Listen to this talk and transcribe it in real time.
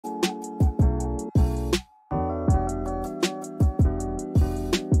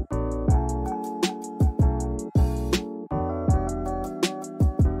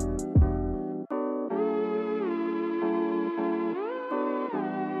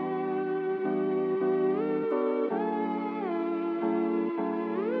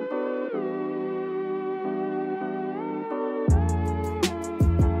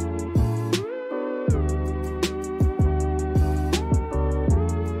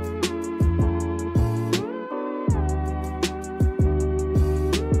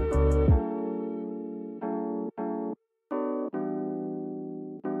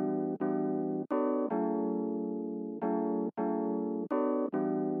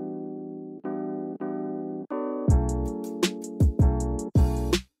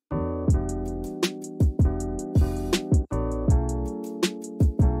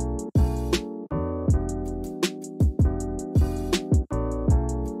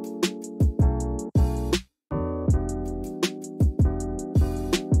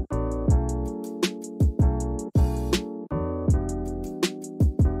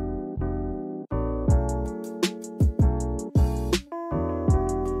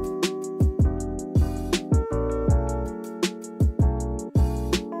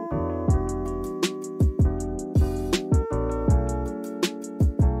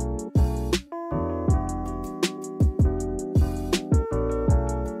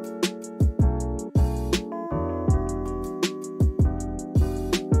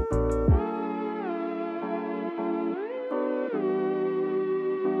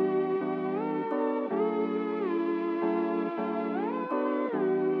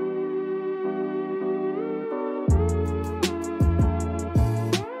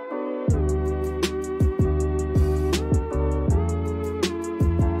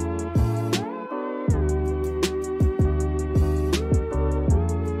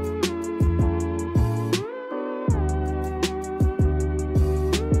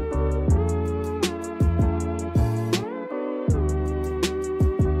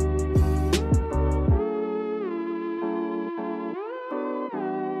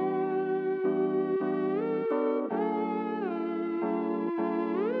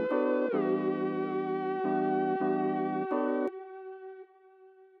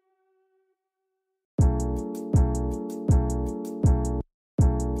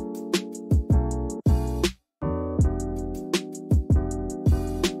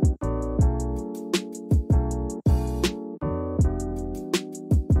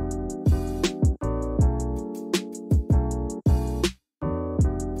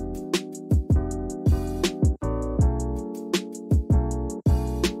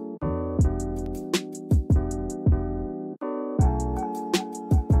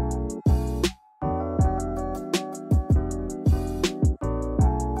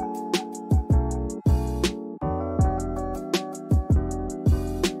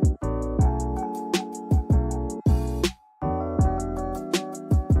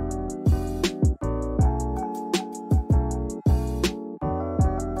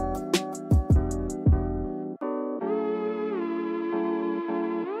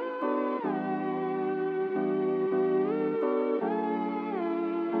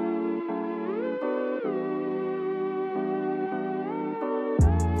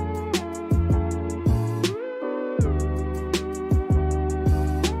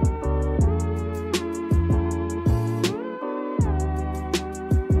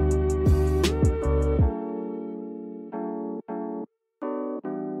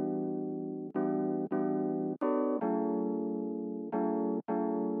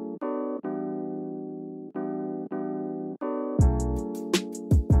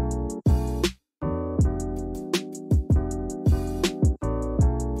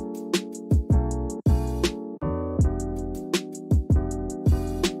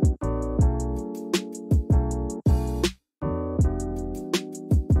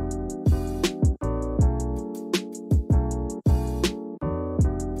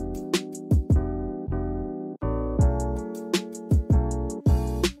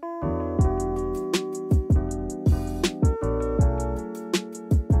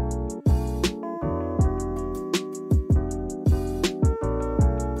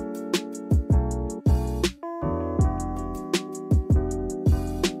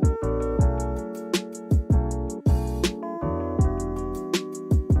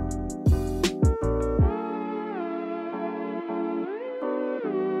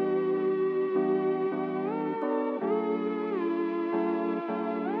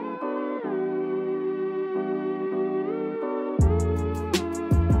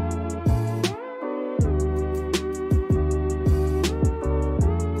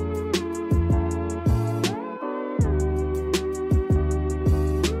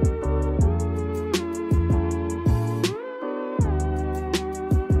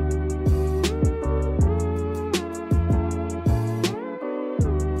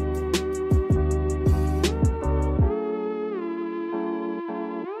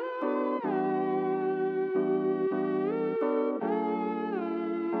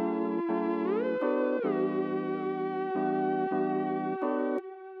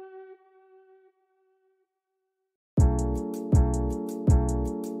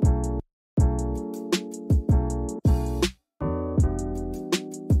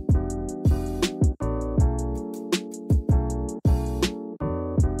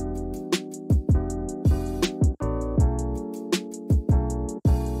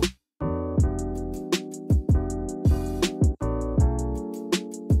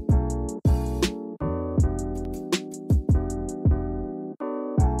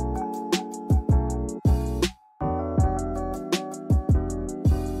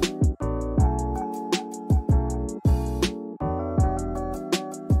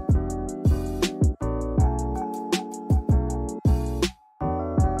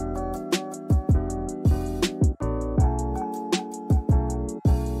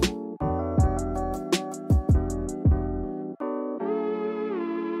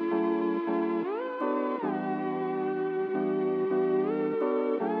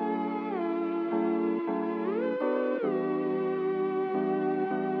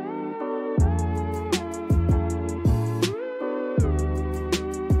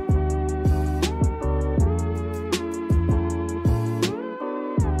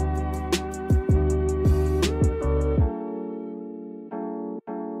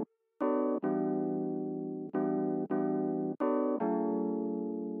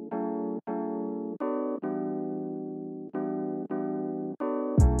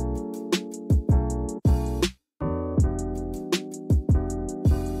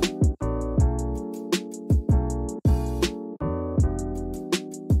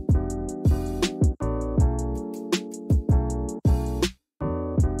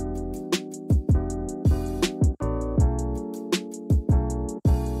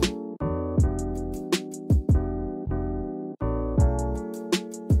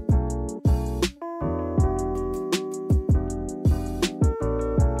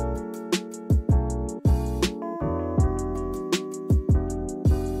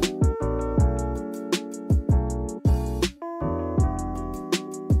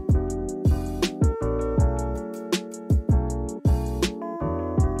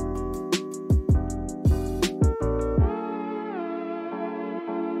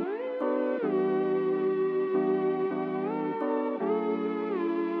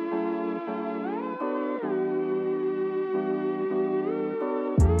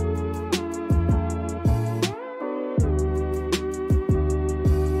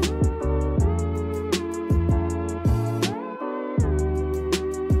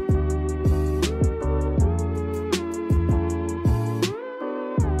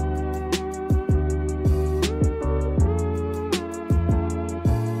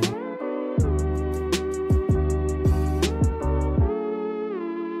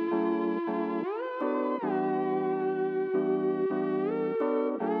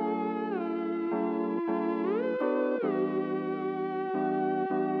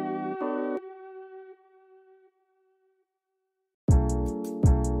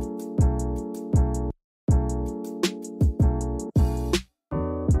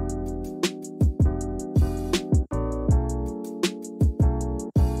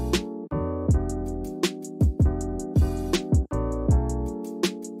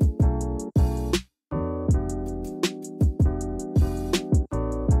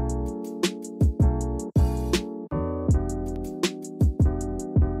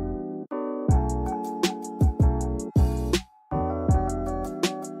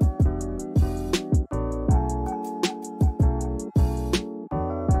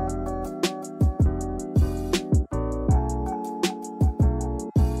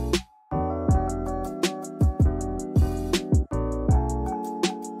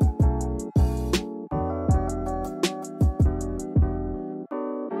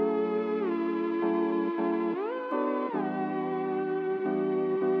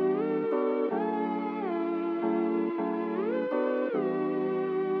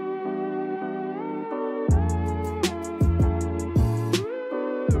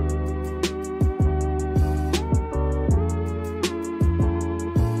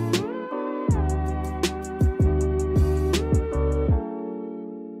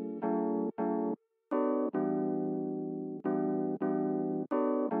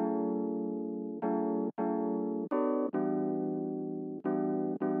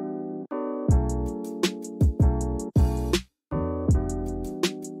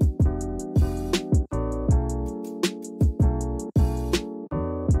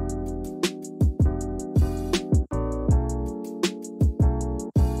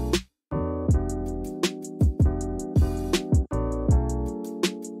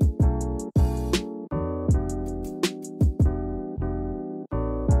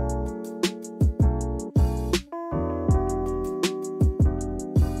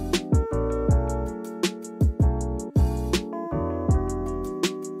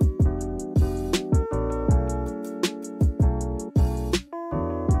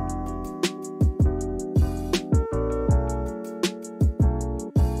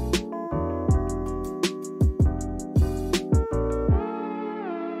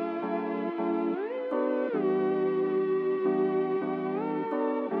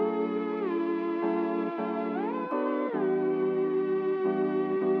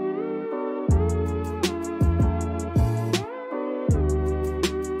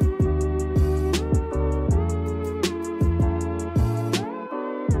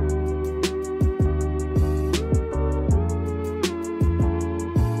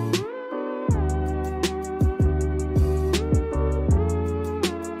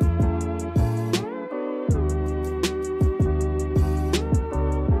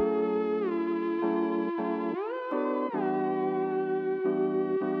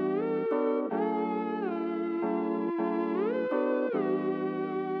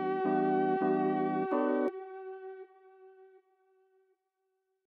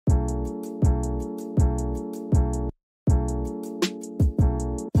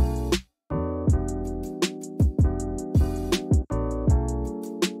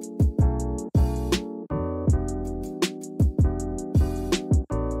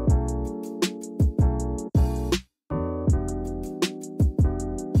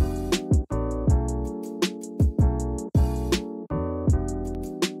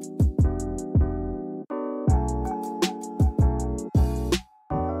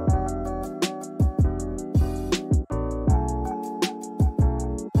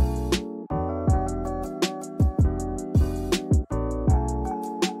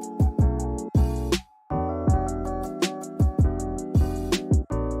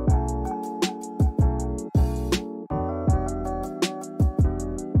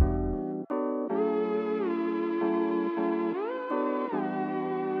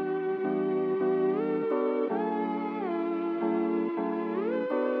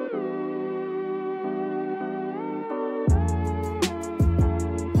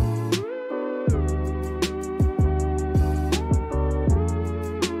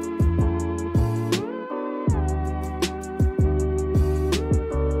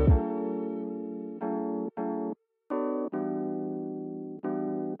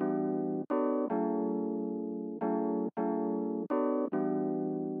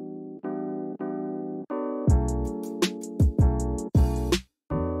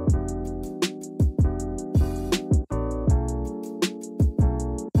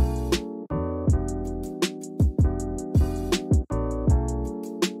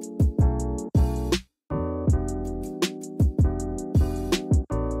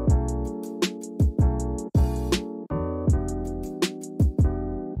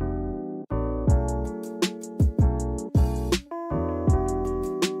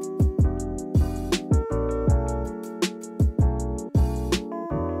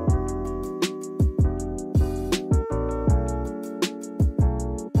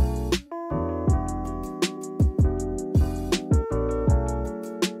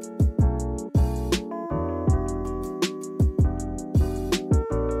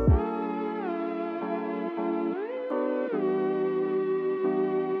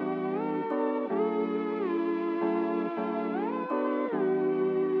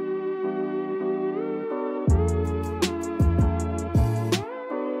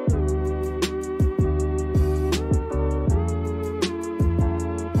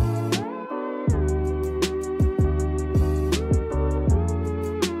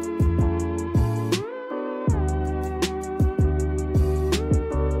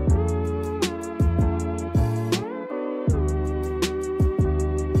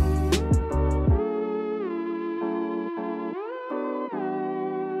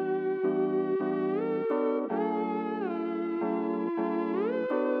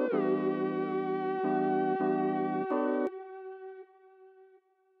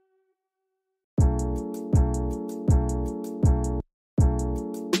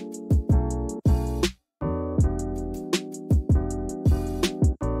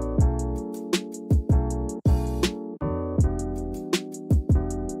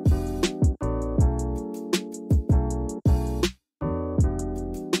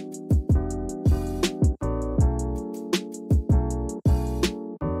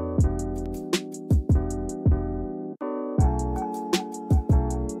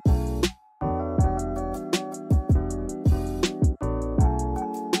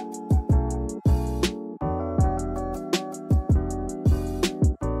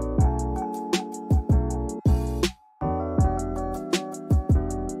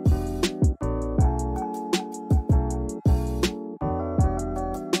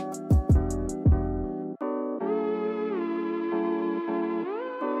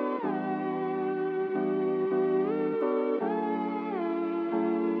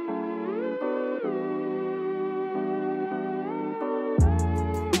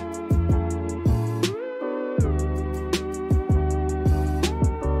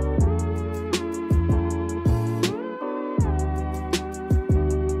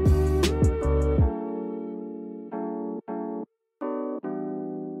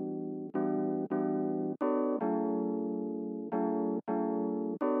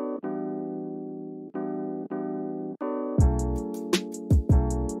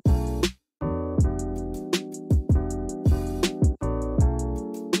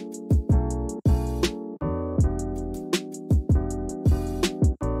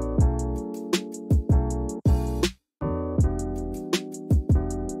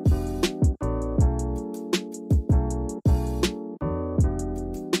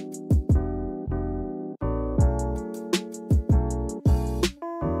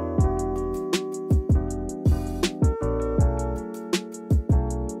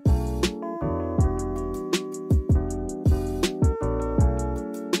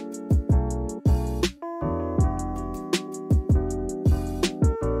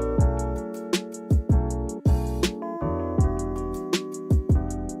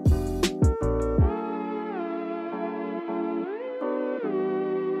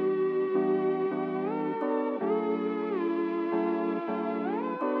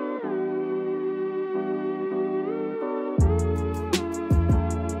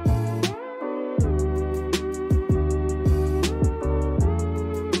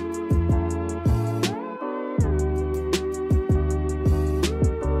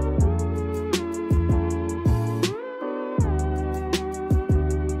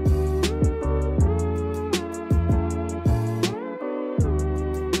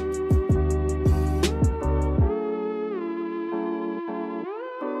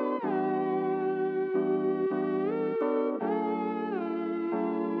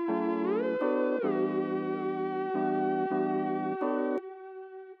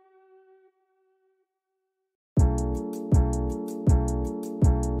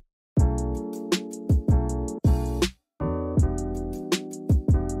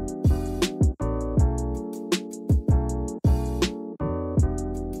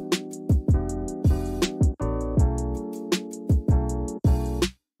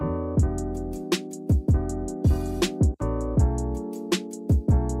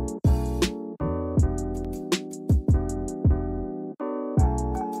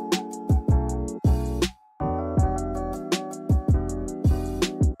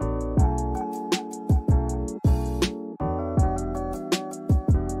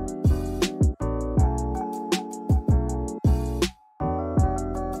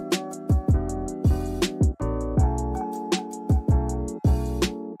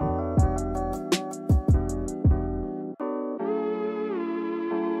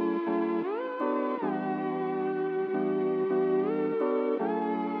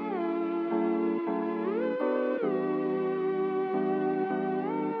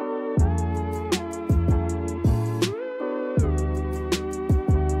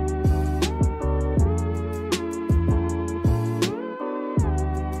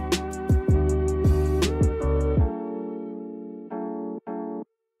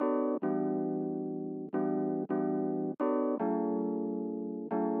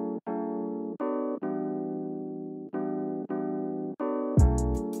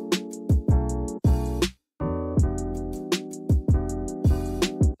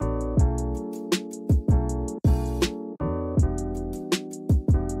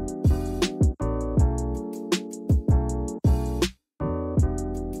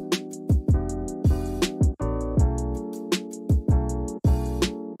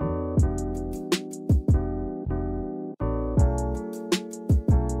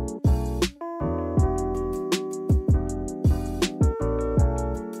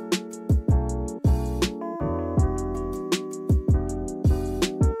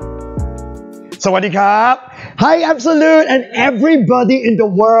Sawadee Krap. Hi, Absolute, and everybody in the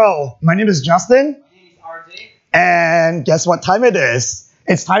world. My name is Justin. My name is RJ. And guess what time it is?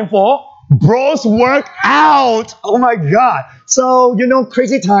 It's time for Bros Workout. Oh my God. So,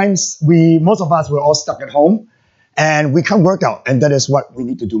 crazy times. Most of us, we're all stuck at home and we can't work out. And that is what we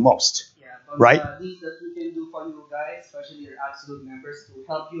need to do most. Yeah, but right? Things that we can do for you guys, especially your Absolute members, to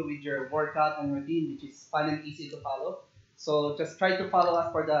help you with your workout and routine, which is fun and easy to follow. So just try to follow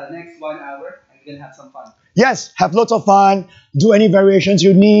us for the next 1 hour and you're going to have some fun. Yes, have lots of fun, do any variations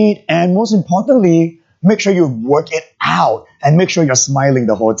you need, and most importantly, make sure you work it out and make sure you're smiling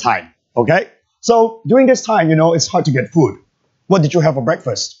the whole time, okay? So during this time, it's hard to get food. What did you have for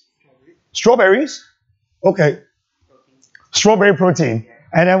breakfast? Strawberries? Okay. Strawberry protein.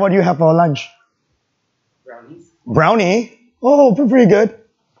 And then what do you have for lunch? Brownies. Brownie? Oh, pretty good.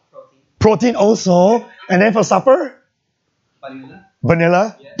 Protein also. And then for supper? Vanilla.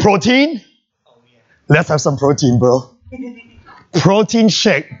 Vanilla? Yeah. Protein? Oh, yeah. Let's have some protein, bro. Protein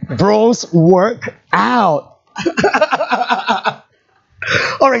shake. Bros work out.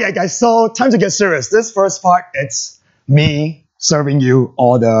 Alright, guys. So time to get serious. This first part, it's me serving you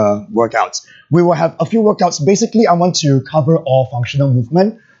all the workouts. We will have a few workouts. Basically, I want to cover all functional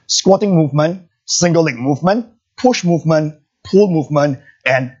movement, squatting movement, single leg movement, push movement, pull movement,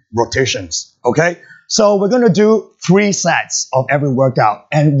 and rotations. Okay? So we're going to do 3 sets of every workout,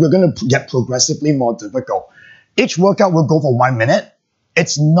 and we're going to get progressively more difficult. Each workout will go for 1 minute.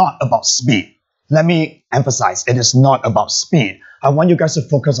 It's not about speed. Let me emphasize, it is not about speed. I want you guys to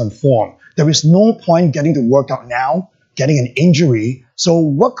focus on form. There is no point getting the workout now, getting an injury. So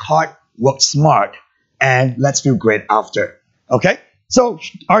work hard, work smart, and let's feel great after. Okay? So,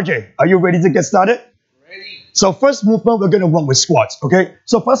 RJ, are you ready to get started? Ready. So first movement, we're going to work with squats, okay?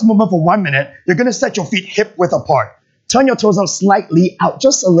 So first movement for 1 minute, you're going to set your feet hip width apart. Turn your toes out slightly out,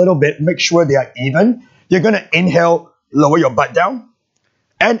 just a little bit. Make sure they are even. You're going to inhale, lower your butt down,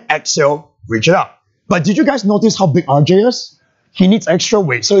 and exhale, reach it up. But did you guys notice how big RJ is? He needs extra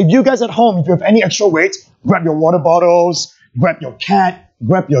weight. So if you guys at home, if you have any extra weight, grab your water bottles, grab your cat,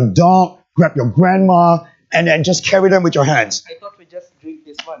 grab your dog, grab your grandma, and then just carry them with your hands. I thought we just drink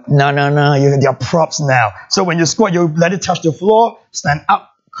this one. No, they're props now. So when you squat, you let it touch the floor, stand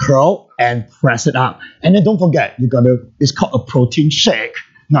up, curl, and press it up. And then don't forget, it's called a protein shake,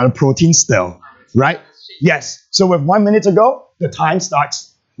 not a protein still, right? Yes. So with 1 minute to go, the time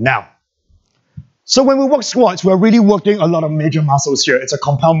starts now. So when we work squats, we're really working a lot of major muscles here. It's a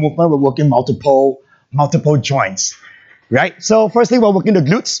compound movement. We're working multiple joints, right? So firstly, we're working the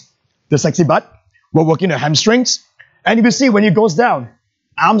glutes, the sexy butt. We're working the hamstrings. And you can see when it goes down,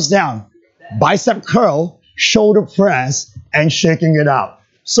 arms down, bicep curl, shoulder press, and shaking it out.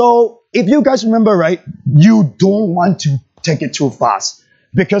 So if you guys remember, right, you don't want to take it too fast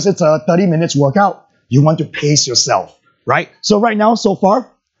because it's a 30 minutes workout. You want to pace yourself, right? So right now, so far,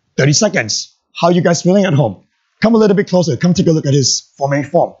 30 seconds. How are you guys feeling at home? Come a little bit closer. Come take a look at his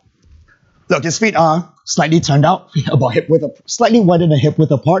formation form. Look, his feet are slightly turned out, about hip width, slightly wider than hip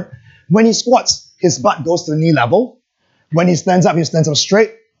width apart. When he squats, his butt goes to knee level. When he stands up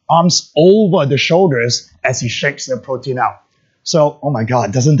straight, arms over the shoulders as he shakes the protein out. So, oh my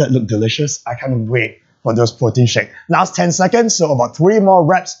God, doesn't that look delicious? I can't wait for those protein shakes. Last 10 seconds, so about 3 more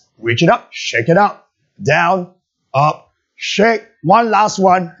reps. Reach it up, shake it out. Down, up, shake. One last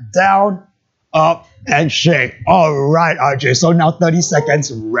one, down, up, and shake. All right, RJ, so now 30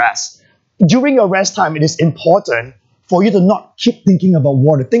 seconds rest. During your rest time, it is important for you to not keep thinking about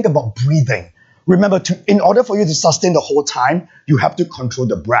water. Think about breathing. Remember, in order for you to sustain the whole time, you have to control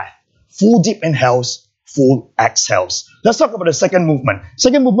the breath. Full deep inhales, full exhales. Let's talk about the second movement.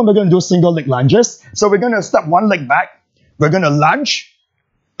 Second movement, we're going to do single leg lunges. So we're going to step one leg back. We're going to lunge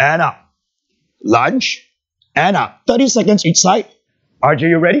and up. Lunge and up. 30 seconds each side. RJ,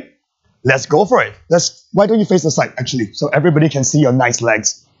 you ready? Let's go for it. Why don't you face the side, actually, so everybody can see your nice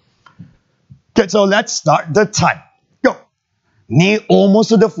legs. Okay, so let's start the time. Go. Knee almost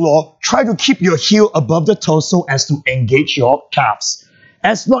to the floor. Try to keep your heel above the toe so as to engage your calves.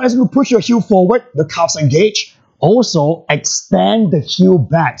 As long as you push your heel forward, the calves engage. Also, extend the heel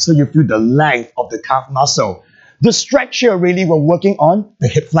back so you feel the length of the calf muscle. The stretch here, really, we're working on the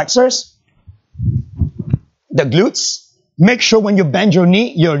hip flexors, the glutes. Make sure when you bend your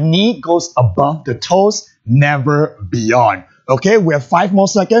knee goes above the toes, never beyond. Okay, we have 5 more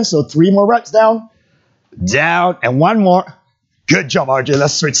seconds, so 3 more reps down, and 1 more. Good job, RJ.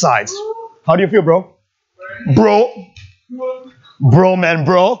 Let's switch sides. How do you feel, bro? Bro, man,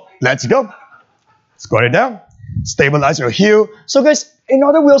 bro. Let's go. Squat it down. Stabilize your heel. So guys, we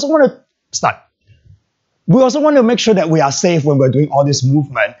also want to start. We also want to make sure that we are safe when we're doing all this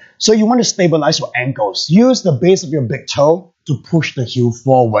movement. So you want to stabilize your ankles. Use the base of your big toe to push the heel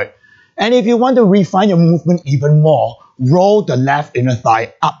forward. And if you want to refine your movement even more, roll the left inner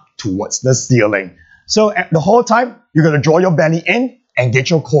thigh up towards the ceiling. So the whole time, you're going to draw your belly in, engage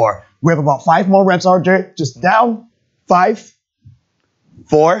your core. We have about 5 more reps, RJ. Just down. 5,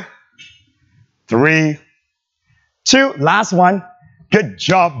 4, 3, 2. Last one. Good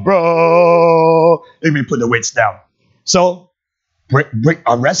job, bro. Let me put the weights down. So,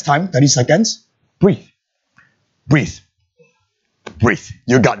 rest time, 30 seconds. Breathe. Breathe. Breathe.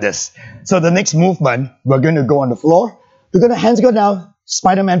 You got this. So the next movement, we're going to go on the floor. We're going to hands go down,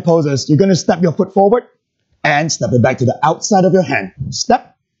 Spider-Man poses. You're going to step your foot forward and step it back to the outside of your hand.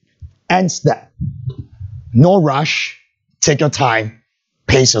 Step and step. No rush. Take your time.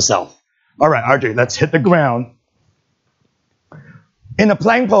 Pace yourself. All right, RJ, let's hit the ground. In a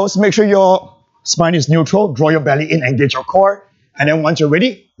plank pose, make sure your spine is neutral. Draw your belly in, engage your core. And then once you're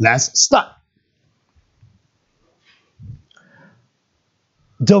ready, let's start.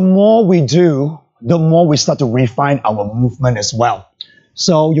 The more we do, the more we start to refine our movement as well.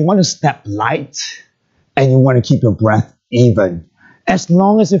 So you want to step light and you want to keep your breath even. As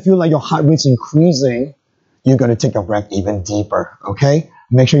long as you feel like your heart rate's increasing, you're going to take your breath even deeper, okay?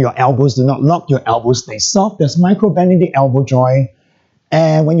 Make sure your elbows do not lock, your elbows stay soft. There's micro bend in the elbow joint.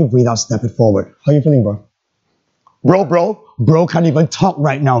 And when you breathe out, step it forward. How are you feeling, bro? Bro can't even talk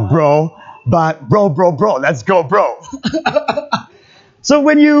right now, bro. But bro, let's go, bro. So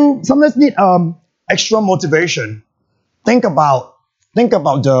when you sometimes need extra motivation, think about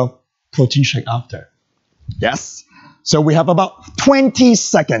the protein shake after. Yes. So we have about 20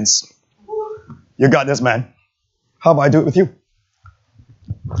 seconds. You got this, man. How about I do it with you?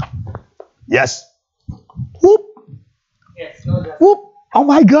 Yes. Whoop. Yes, go Justin. Whoop. Oh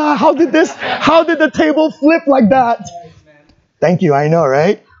my God, how did the table flip like that? Nice, man. Thank you, I know,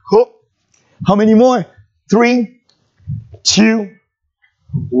 right? Whoop. How many more? 3, 2,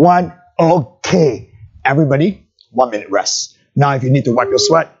 1. Okay. Everybody, 1 minute rest. Now, if you need to wipe your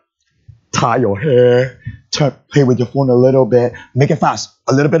sweat, tie your hair, play with your phone a little bit, make it fast.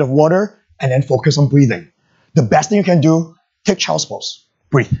 A little bit of water, and then focus on breathing. The best thing you can do, take child's pose.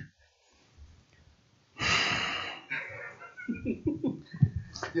 Breathe.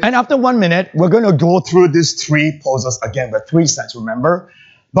 And after 1 minute, we're going to go through these 3 poses again. With 3 sets, remember?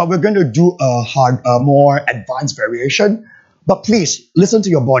 But we're going to do a more advanced variation. But please, listen to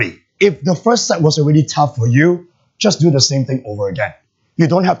your body. If the first set was already tough for you, just do the same thing over again. You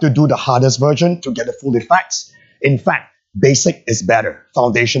don't have to do the hardest version to get the full effects. In fact, basic is better.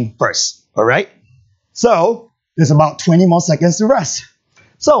 Foundation first. All right? So, there's about 20 more seconds to rest.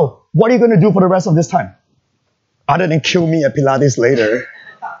 So, what are you going to do for the rest of this time? Other than kill me at Pilates later.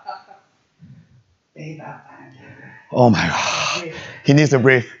 Oh my God. He needs to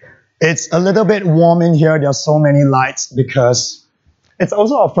breathe. It's a little bit warm in here. There are so many lights because it's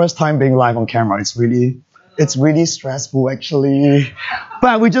also our first time being live on camera. It's really stressful actually.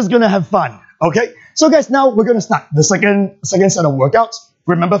 But we're just going to have fun. Okay? So guys, now we're going to start the second set of workouts.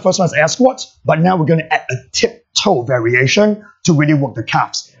 Remember, first one is air squats, but now we're going to add a tiptoe variation to really work the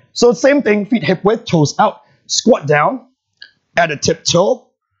calves. So same thing, feet hip width, toes out, squat down, add a tiptoe,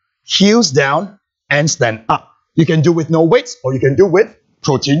 heels down, and stand up. You can do with no weights, or you can do with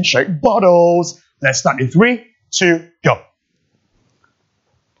protein shake bottles. Let's start in 3, 2, go.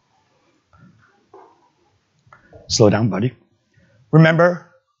 Slow down, buddy.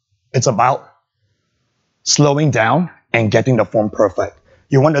 Remember, it's about slowing down and getting the form perfect.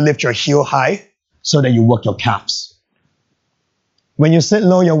 You want to lift your heel high so that you work your calves. When you sit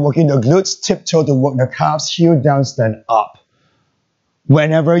low, you're working the glutes, tiptoe to work the calves, heel down, stand up.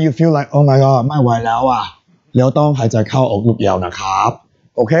 Whenever you feel like, oh my God, ไม่ไหวแล้วอ่ะ แล้วต้องหายใจเข้าออกยาวๆนะครับ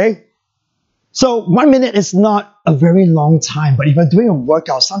Okay? So 1 minute is not a very long time, but if you're doing a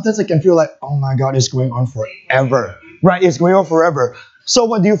workout, sometimes it can feel like, oh my God, it's going on forever. Right? It's going on forever. So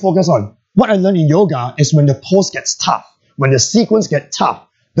what do you focus on? What I learned in yoga is when the pose gets tough, when the sequence gets tough,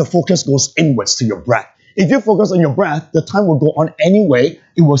 the focus goes inwards to your breath. If you focus on your breath, the time will go on anyway.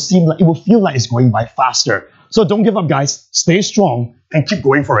 It will feel like it's going by faster. So don't give up, guys. Stay strong and keep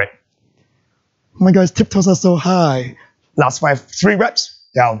going for it. Oh my God, his tiptoes are so high. Last 3 reps,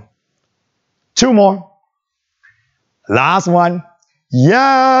 down. 2 more. Last one. Yes!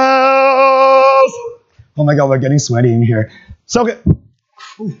 Oh my God, we're getting sweaty in here. So good.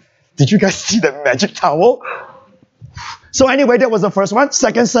 Did you guys see the magic towel? So anyway, that was the first one.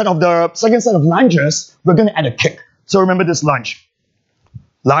 Second set of lunges, we're going to add a kick. So remember this lunge.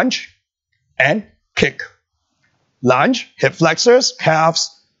 Lunge and kick. Lunge, hip flexors,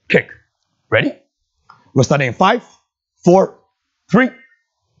 calves, kick. Ready? We're starting in 5, 4, 3,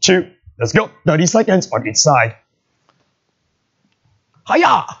 2, let's go. 30 seconds on each side.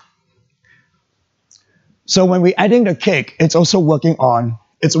 Hiya! So when we're adding the kick, it's also working on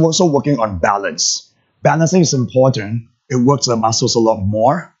balance. Balancing is important. It works the muscles a lot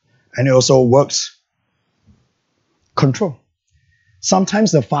more, and it also works control.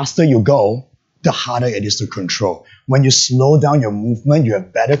 Sometimes the faster you go, the harder it is to control. When you slow down your movement, you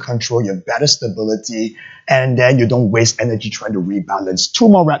have better control, you have better stability, and then you don't waste energy trying to rebalance. 2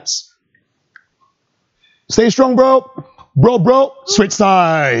 more reps. Stay strong, bro. Bro. Switch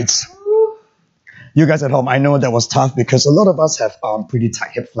sides. You guys at home, I know that was tough because a lot of us have pretty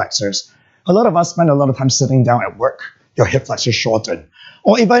tight hip flexors. A lot of us spend a lot of time sitting down at work. Your hip flexors shorten.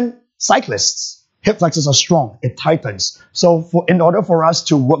 Or even cyclists. Hip flexors are strong. It tightens. So in order for us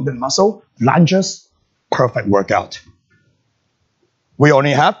to work the muscle, lunges, perfect workout. We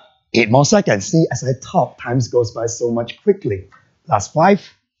only have 8 more seconds. See, as I talk, time goes by so much quickly. Last 5,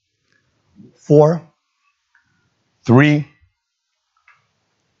 4, 3,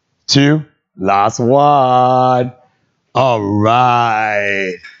 2, last one. All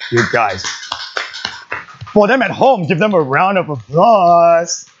right. You guys. For them at home, give them a round of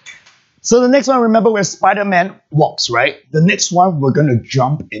applause. So the next one, remember where Spider-Man walks, right? The next one, we're going to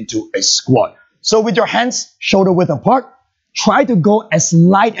jump into a squat. So with your hands shoulder width apart, try to go as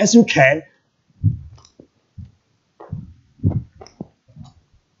light as you can.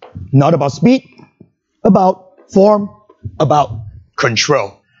 Not about speed, about form, about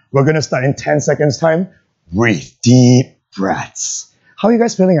control. We're going to start in 10 seconds time. Breathe deep breaths. How are you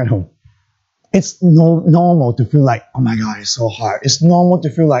guys feeling at home? It's normal to feel like, oh my God, it's so hard. It's normal to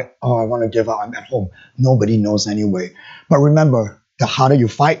feel like, oh, I want to give up. I'm at home. Nobody knows anyway. But remember, the harder you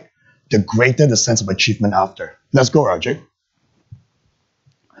fight, the greater the sense of achievement after. Let's go, Rajay.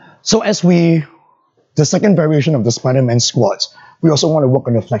 So the second variation of the Spider-Man squats, we also want to work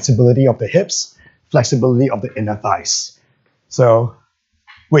on the flexibility of the hips, flexibility of the inner thighs. So,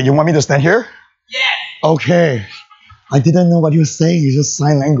 wait, you want me to stand here? Yes! Okay. I didn't know what you were saying. It's just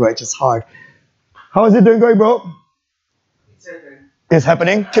sign language. It's hard. How is it going, bro? It's happening. It's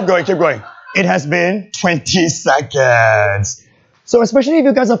happening? Keep going. It has been 20 seconds. So especially if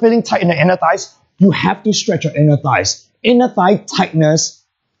you guys are feeling tight in the inner thighs, you have to stretch your inner thighs. Inner thigh tightness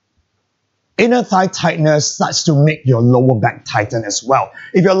starts to make your lower back tighten as well.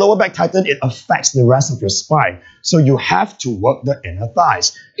 If your lower back tighten, it affects the rest of your spine. So you have to work the inner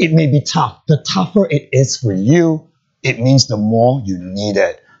thighs. It may be tough. The tougher it is for you, it means the more you need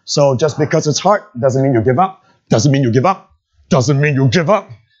it. So just because it's hard doesn't mean you give up. Doesn't mean you give up. Doesn't mean you give up.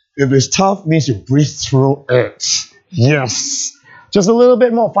 If it's tough, means you breathe through it. Yes. Just a little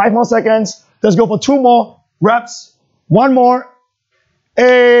bit more. 5 more seconds. Let's go for 2 more reps. 1 more.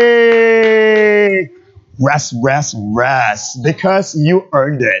 Hey! Rest. Because you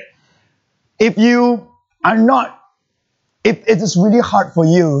earned it. If it is really hard for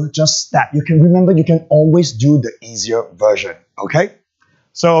you, just stop. You can always do the easier version. Okay?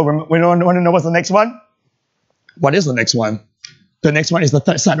 So we don't want to know what's the next one? What is the next one? The next one is the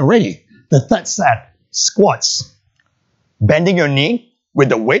third set already. The third set, squats. Bending your knee with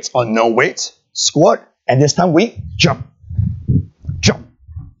the weight or no weight, squat, and this time we jump.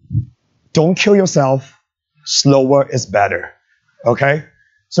 Don't kill yourself. Slower is better. Okay?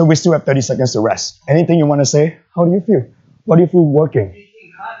 So we still have 30 seconds to rest. Anything you want to say? How do you feel? What do you feel working?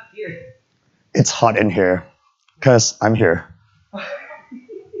 It's hot here. It's hot in here because I'm here.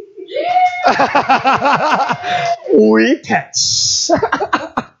 We catch.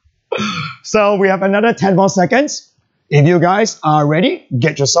 So we have another 10 more seconds. If you guys are ready,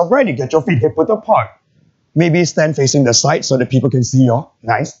 get yourself ready. Get your feet hip width apart. Maybe stand facing the side so that people can see your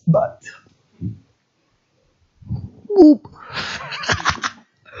nice butt. Whoop.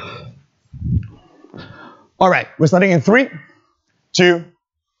 All right, we're starting in 3, 2,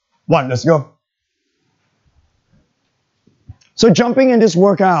 1. Let's go. So jumping in this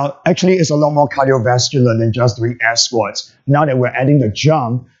workout actually is a lot more cardiovascular than just doing air squats. Now that we're adding the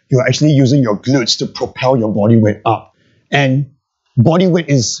jump, you're actually using your glutes to propel your body weight up. And body weight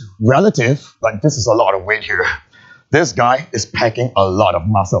is relative, but this is a lot of weight here. This guy is packing a lot of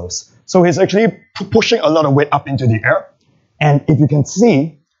muscles. So he's actually pushing a lot of weight up into the air. And if you can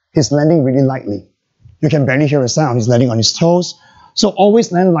see, he's landing really lightly. You can barely hear a sound. He's landing on his toes. So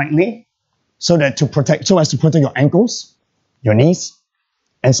always land lightly so as to protect your ankles, your knees,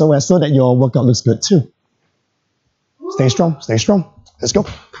 and so that your workout looks good too. Stay strong. Let's go. Let's go.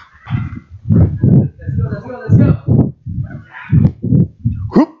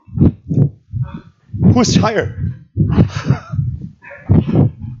 Whoop. Who's tired?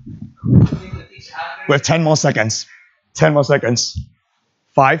 We have 10 more seconds. 10 more seconds.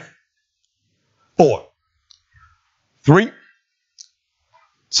 5, 4, 3,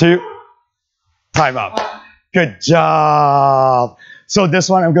 2, time up. Good job. So this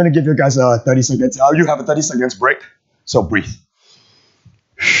one, I'm going to give you guys a 30 seconds. You have a 30 seconds break. So breathe.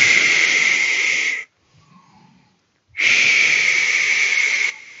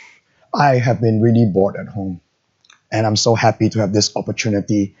 I have been really bored at home. And I'm so happy to have this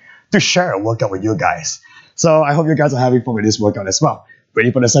opportunity to share a workout with you guys. So I hope you guys are having fun with this workout as well.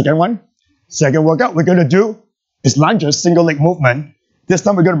 Ready for the second one? Second workout we're going to do is lunges, single leg movement. This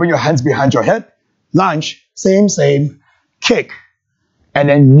time we're going to bring your hands behind your head. Lunge, same, kick. And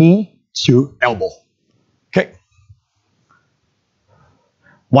then knee to elbow. Okay.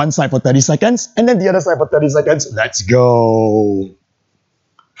 One side for 30 seconds and then the other side for 30 seconds. Let's go.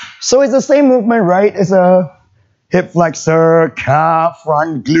 So it's the same movement, right? It's a hip flexor, calf,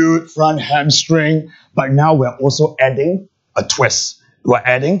 front glute, front hamstring. But now we're also adding a twist. We're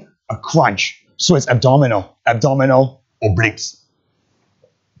adding a crunch. So it's abdominal obliques.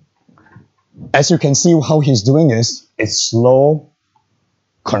 As you can see how he's doing this, it's slow,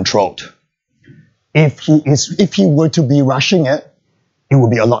 controlled. If he were to be rushing it, it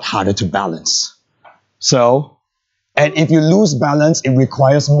would be a lot harder to balance. So, and if you lose balance, it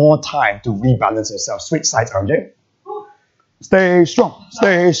requires more time to rebalance yourself. Switch sides, RJ. Stay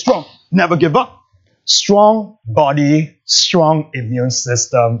strong, never give up. Strong body, strong immune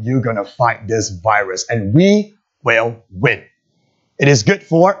system. You're gonna fight this virus and we will win. It is good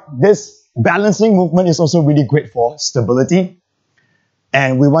for this balancing movement is also really great for stability.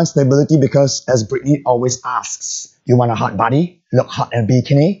 And we want stability because, as Brittany always asks, you want a hot body, look hot in a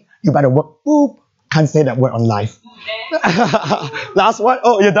bikini, you better work, boop. Can't say that word on live. Last one.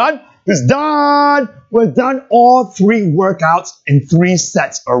 Oh, you're done? It's done. We're done all 3 workouts in 3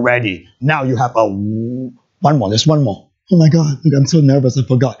 sets already. Now you have one more. There's one more. Oh my God, look, I'm so nervous, I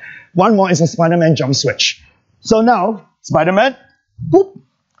forgot. One more is a Spider-Man jump switch. So now, Spider-Man, boop,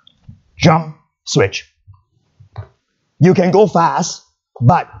 jump switch. You can go fast,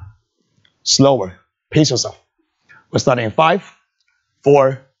 but slower. Pace yourself. We're starting in 5,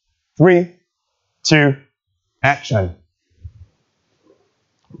 4, 3, 2, action.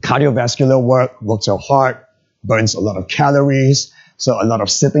 Cardiovascular work works your heart, burns a lot of calories. So a lot of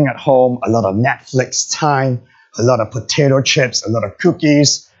sitting at home, a lot of Netflix time, a lot of potato chips, a lot of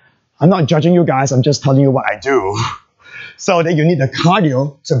cookies. I'm not judging you guys, I'm just telling you what I do. So that you need the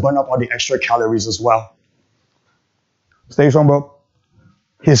cardio to burn up all the extra calories as well. Stay strong, bro.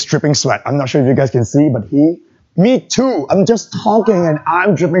 He's dripping sweat. I'm not sure if you guys can see, but me too. I'm just talking and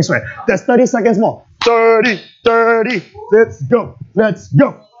I'm dripping sweat. There's 30 seconds more. 30. Let's go.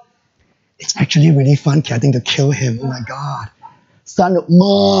 It's actually really fun getting to kill him. Oh my God. Son of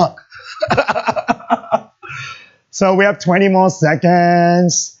Mark. So we have 20 more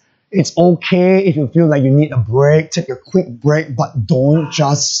seconds. It's okay if you feel like you need a break. Take a quick break, but don't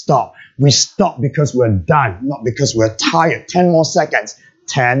just stop. We stop because we're done, not because we're tired. 10 more seconds.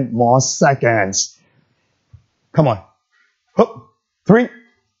 10 more seconds. Come on. 3,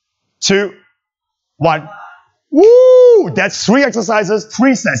 2, 1. Woo! That's 3 exercises,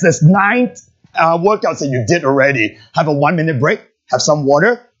 3 sets. That's 9 workouts that you did already. Have a 1-minute break. Have some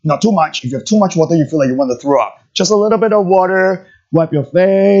water. Not too much. If you have too much water, you feel like you want to throw up. Just a little bit of water. Wipe your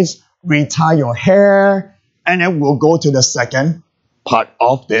face. Retie your hair. And then we'll go to the second part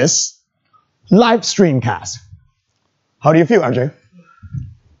of this live stream cast. How do you feel, RJ?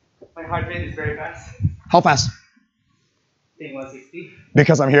 My heart rate is very fast. How fast? I think 160.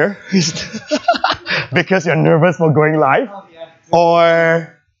 Because I'm here? Because you're nervous for going live? Oh,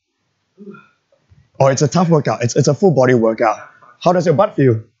 yeah. Or it's a tough workout. It's a full body workout. How does your butt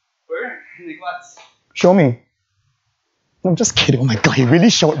feel? Where? Like what? Show me. No, I'm just kidding. Oh my God, he really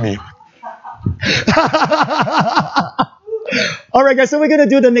showed me. All right, guys. So we're gonna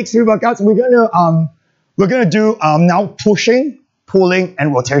do the next 3 workouts. We're gonna do now pushing, pulling,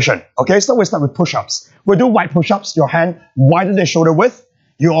 and rotation. Okay, so we start with push-ups. We'll do wide push-ups. Your hand wider than shoulder width.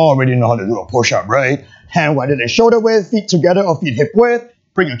 You already know how to do a push-up, right? Hand wider than shoulder width, feet together or feet hip width.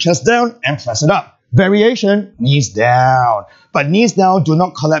 Bring your chest down and press it up. Variation, knees down. But knees down, do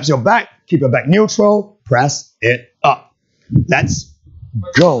not collapse your back. Keep your back neutral. Press it up. Let's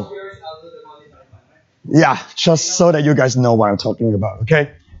go. Yeah, just so that you guys know what I'm talking about,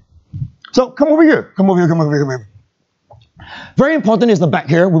 okay? So come over here. Come over here. Very important is the back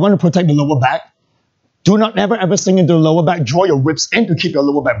here. We want to protect the lower back. Do not ever sink into the lower back. Draw your ribs in to keep your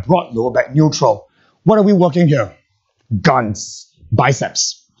lower back broad, lower back neutral. What are we working here? Guns,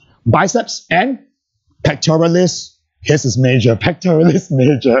 biceps. Biceps and pectoralis His is major, pectoralis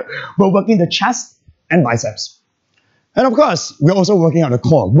major. We're working the chest and biceps. And of course, we're also working on the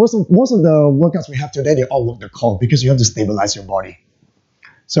core. Most of the workouts we have today, they all work the core because you have to stabilize your body.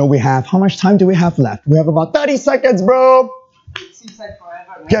 So we have, how much time do we have left? We have about 30 seconds, bro. It seems like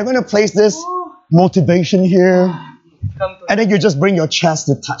forever. Okay, I'm going to place this motivation here. And then you just bring your chest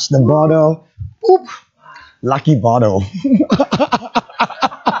to touch the bottle. Oop. Lucky bottle.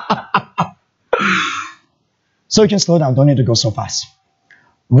 So you can slow down, don't need to go so fast.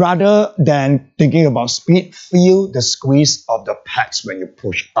 Rather than thinking about speed, feel the squeeze of the pecs when you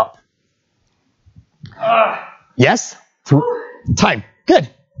push up. Yes? Time. Good.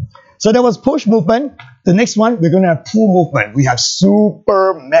 So that was push movement. The next one, we're going to have pull movement. We have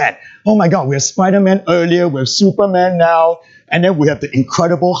Superman. Oh my God, we have Spider-Man earlier, we have Superman now, and then we have the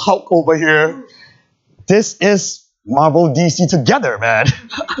Incredible Hulk over here. This is Marvel DC together, man.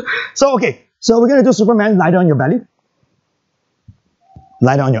 So we're going to do Superman. Lie down on your belly.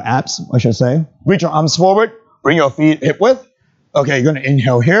 Lie down on your abs, I should say. Reach your arms forward. Bring your feet hip width. Okay, you're going to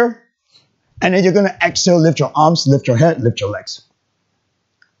inhale here. And then you're going to exhale, lift your arms, lift your head, lift your legs.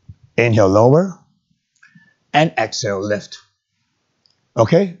 Inhale, lower. And exhale, lift.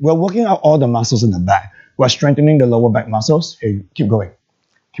 Okay, we're working out all the muscles in the back. We're strengthening the lower back muscles. Hey, keep going.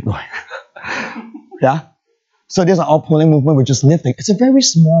 Keep going. Yeah? So these are all pulling movement, which is lifting. It's a very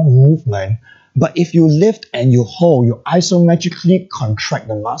small movement, but if you lift and you hold, you isometrically contract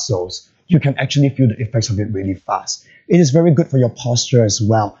the muscles, you can actually feel the effects of it really fast. It is very good for your posture as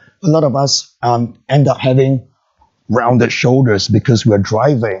well. A lot of us end up having rounded shoulders because we're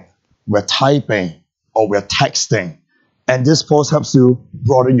driving, we're typing, or we're texting. And this pose helps you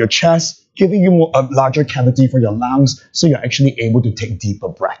broaden your chest, giving you a larger cavity for your lungs, so you're actually able to take deeper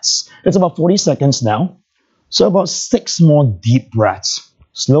breaths. It's about 40 seconds now. So about 6 more deep breaths.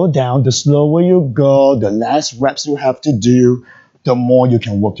 Slow down. The slower you go, the less reps you have to do, the more you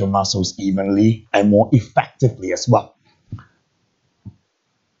can work your muscles evenly and more effectively as well.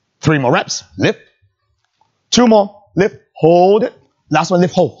 3 more reps. Lift. 2 more. Lift. Hold it. Last one.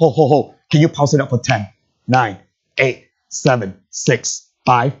 Lift. Hold. Hold. Hold. Hold. Can you pulse it up for 10, 9, 8, 7, 6,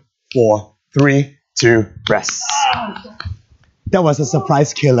 5, 4, 3, 2, rest. That was a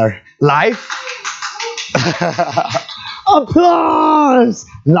surprise killer. Life. Applause!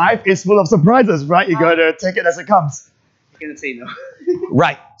 Life is full of surprises, right? You gotta take it as it comes. You cannot say no.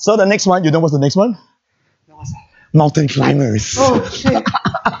 Right. So the next one, you know what's the next one? No, what's that? Mountain climbers. Oh, shit.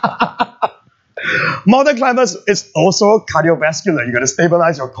 Mountain climbers is also cardiovascular. You're gonna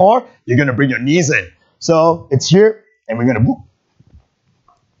stabilize your core. You're gonna bring your knees in. So it's here, and we're gonna move.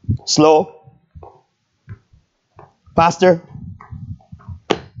 Slow. Faster.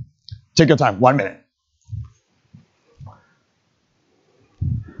 Take your time. 1 minute.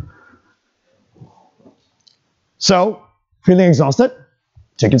 So, feeling exhausted?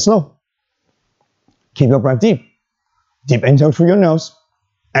 Take it slow. Keep your breath deep. Deep inhale through your nose.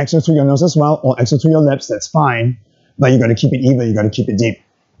 Exhale through your nose as well, or exhale through your lips, that's fine. But you got to keep it even, you got to keep it deep.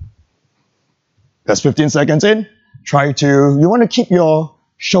 That's 15 seconds in. You want to keep your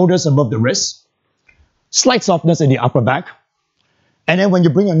shoulders above the wrists. Slight softness in the upper back. And then when you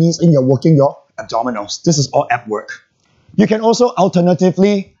bring your knees in, you're working your abdominals. This is all ab work. You can also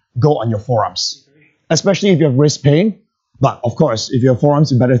alternatively go on your forearms, especially if you have wrist pain. But of course, if you have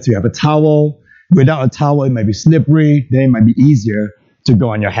forearms, it's better to have a towel. Without a towel, it might be slippery. Then it might be easier to go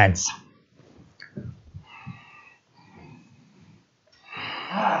on your hands.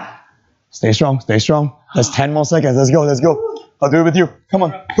 Stay strong, stay strong. That's 10 more seconds. Let's go, let's go. I'll do it with you. Come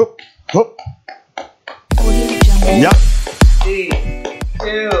on. Whoop, whoop. Yep. 3,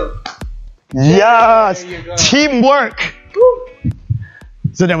 2. Yes. There you go. Teamwork.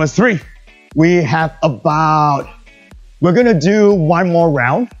 So that was 3. We have we're going to do 1 more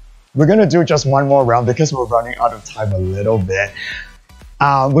round. We're going to do just 1 more round because we're running out of time a little bit.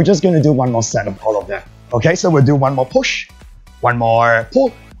 We're just going to do 1 more set of all of them. Okay, so we'll do 1 more push, 1 more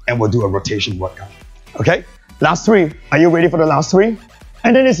pull, and we'll do a rotation workout. Okay, last 3. Are you ready for the last 3?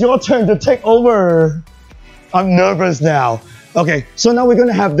 And then it's your turn to take over. I'm nervous now. Okay, so now we're going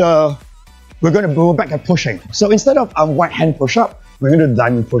to go back at pushing. So instead of a right hand push-up, we're going to do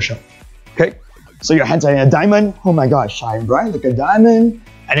diamond push-up. Okay, so your hands are in a diamond. Oh my gosh, shine bright like a diamond.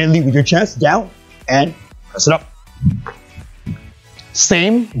 And then lead with your chest down and press it up.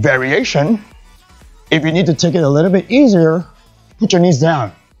 Same variation. If you need to take it a little bit easier, put your knees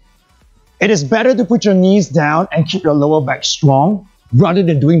down. It is better to put your knees down and keep your lower back strong rather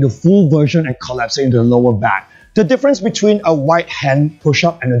than doing the full version and collapsing into the lower back. The difference between a right hand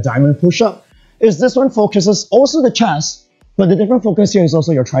push-up and a diamond push-up is this one focuses also the chest, but the different focus here is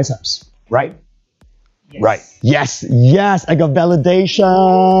also your triceps, right? Yes. Right. Yes, yes, I got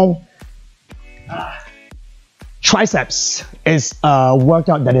validation. Triceps is a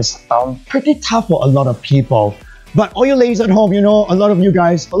workout that is pretty tough for a lot of people. But all you ladies at home, you know, a lot of you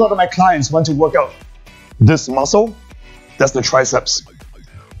guys, a lot of my clients want to work out this muscle. That's the triceps.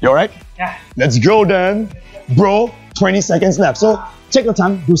 You alright? Yeah. Let's go then. Bro, 20 seconds left. So take your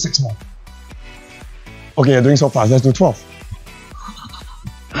time, do 6 more. Okay, you're doing so fast. Let's do 12.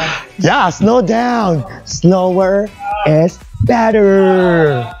 Yeah, slow down. Slower is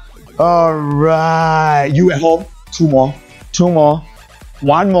better. All right. You at home? 2 more. 2 more.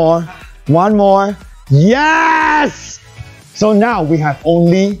 1 more. 1 more. Yes! So now we have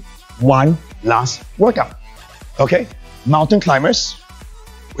only 1 last workout. Okay? Mountain climbers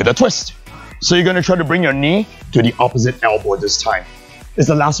with a twist. So you're going to try to bring your knee to the opposite elbow this time. It's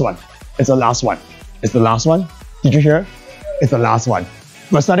the last one. It's the last one. It's the last one. Did you hear? It's the last one.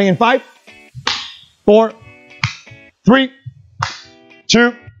 We're starting in 5, 4, 3,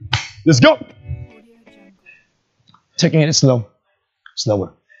 2, let's go. Taking it slow,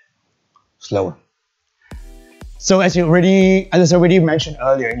 slower, slower. So as I already mentioned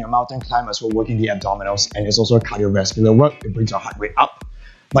earlier, in your mountain climbers, we're working the abdominals, and it's also cardiovascular work. It brings our heart rate up.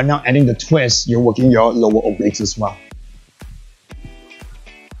 But now adding the twist, you're working your lower obliques as well.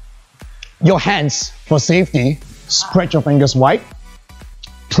 Your hands, for safety, spread your fingers wide.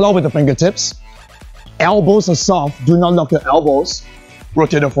 Claw with the fingertips. Elbows are soft. Do not lock your elbows.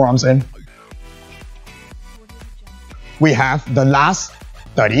 Rotate the forearms in. We have the last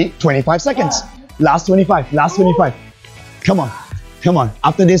 30, 25 seconds. Last 25, last 25. Come on, come on.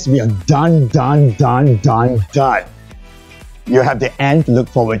 After this, we are done, done, done, done, done. You have the end to look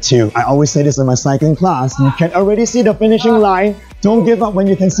forward to. I always say this in my cycling class. You can already see the finishing line. Don't give up when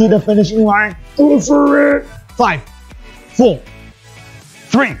you can see the finishing line. Go for it. 5, 4,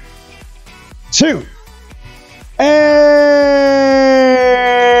 3, 2, and...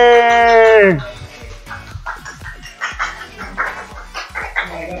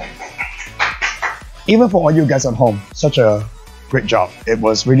 Even for all you guys at home, such a great job. It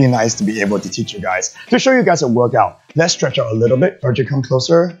was really nice to be able to teach you guys, to show you guys a workout. Let's stretch out a little bit. Virgil, come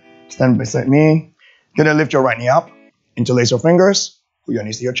closer. Stand beside me. Gonna lift your right knee up. Interlace your fingers. Put your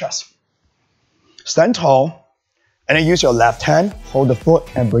knees to your chest. Stand tall. And then use your left hand. Hold the foot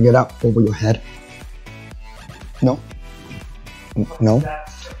and bring it up over your head. No. No.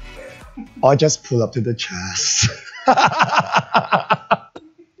 Or just pull up to the chest.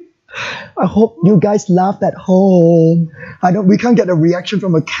 I hope you guys laughed at home. We can't get a reaction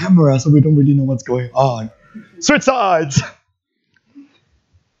from a camera, so we don't really know what's going on. Switch sides.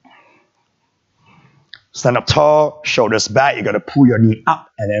 Stand up tall, shoulders back. You gotta pull your knee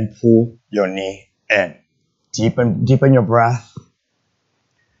up and then pull your knee in. Deepen your breath.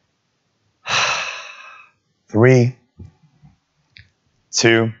 3,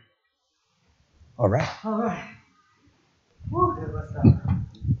 2. All right. All right. Woo, that was tough.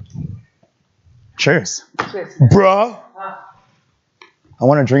 Cheers. Cheers. Bruh. I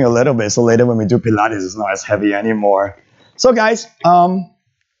want to drink a little bit so later when we do Pilates, it's not as heavy anymore. So guys, hang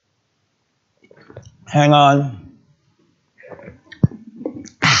on.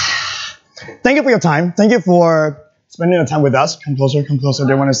 Thank you for your time. Thank you for spending the time with us. Come closer, come closer.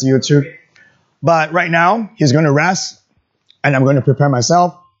 They want to see you too. But right now, he's going to rest and I'm going to prepare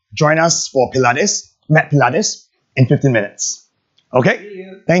myself. Join us for Pilates, mat Pilates in 15 minutes.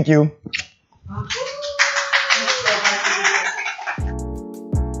 Okay? Thank you.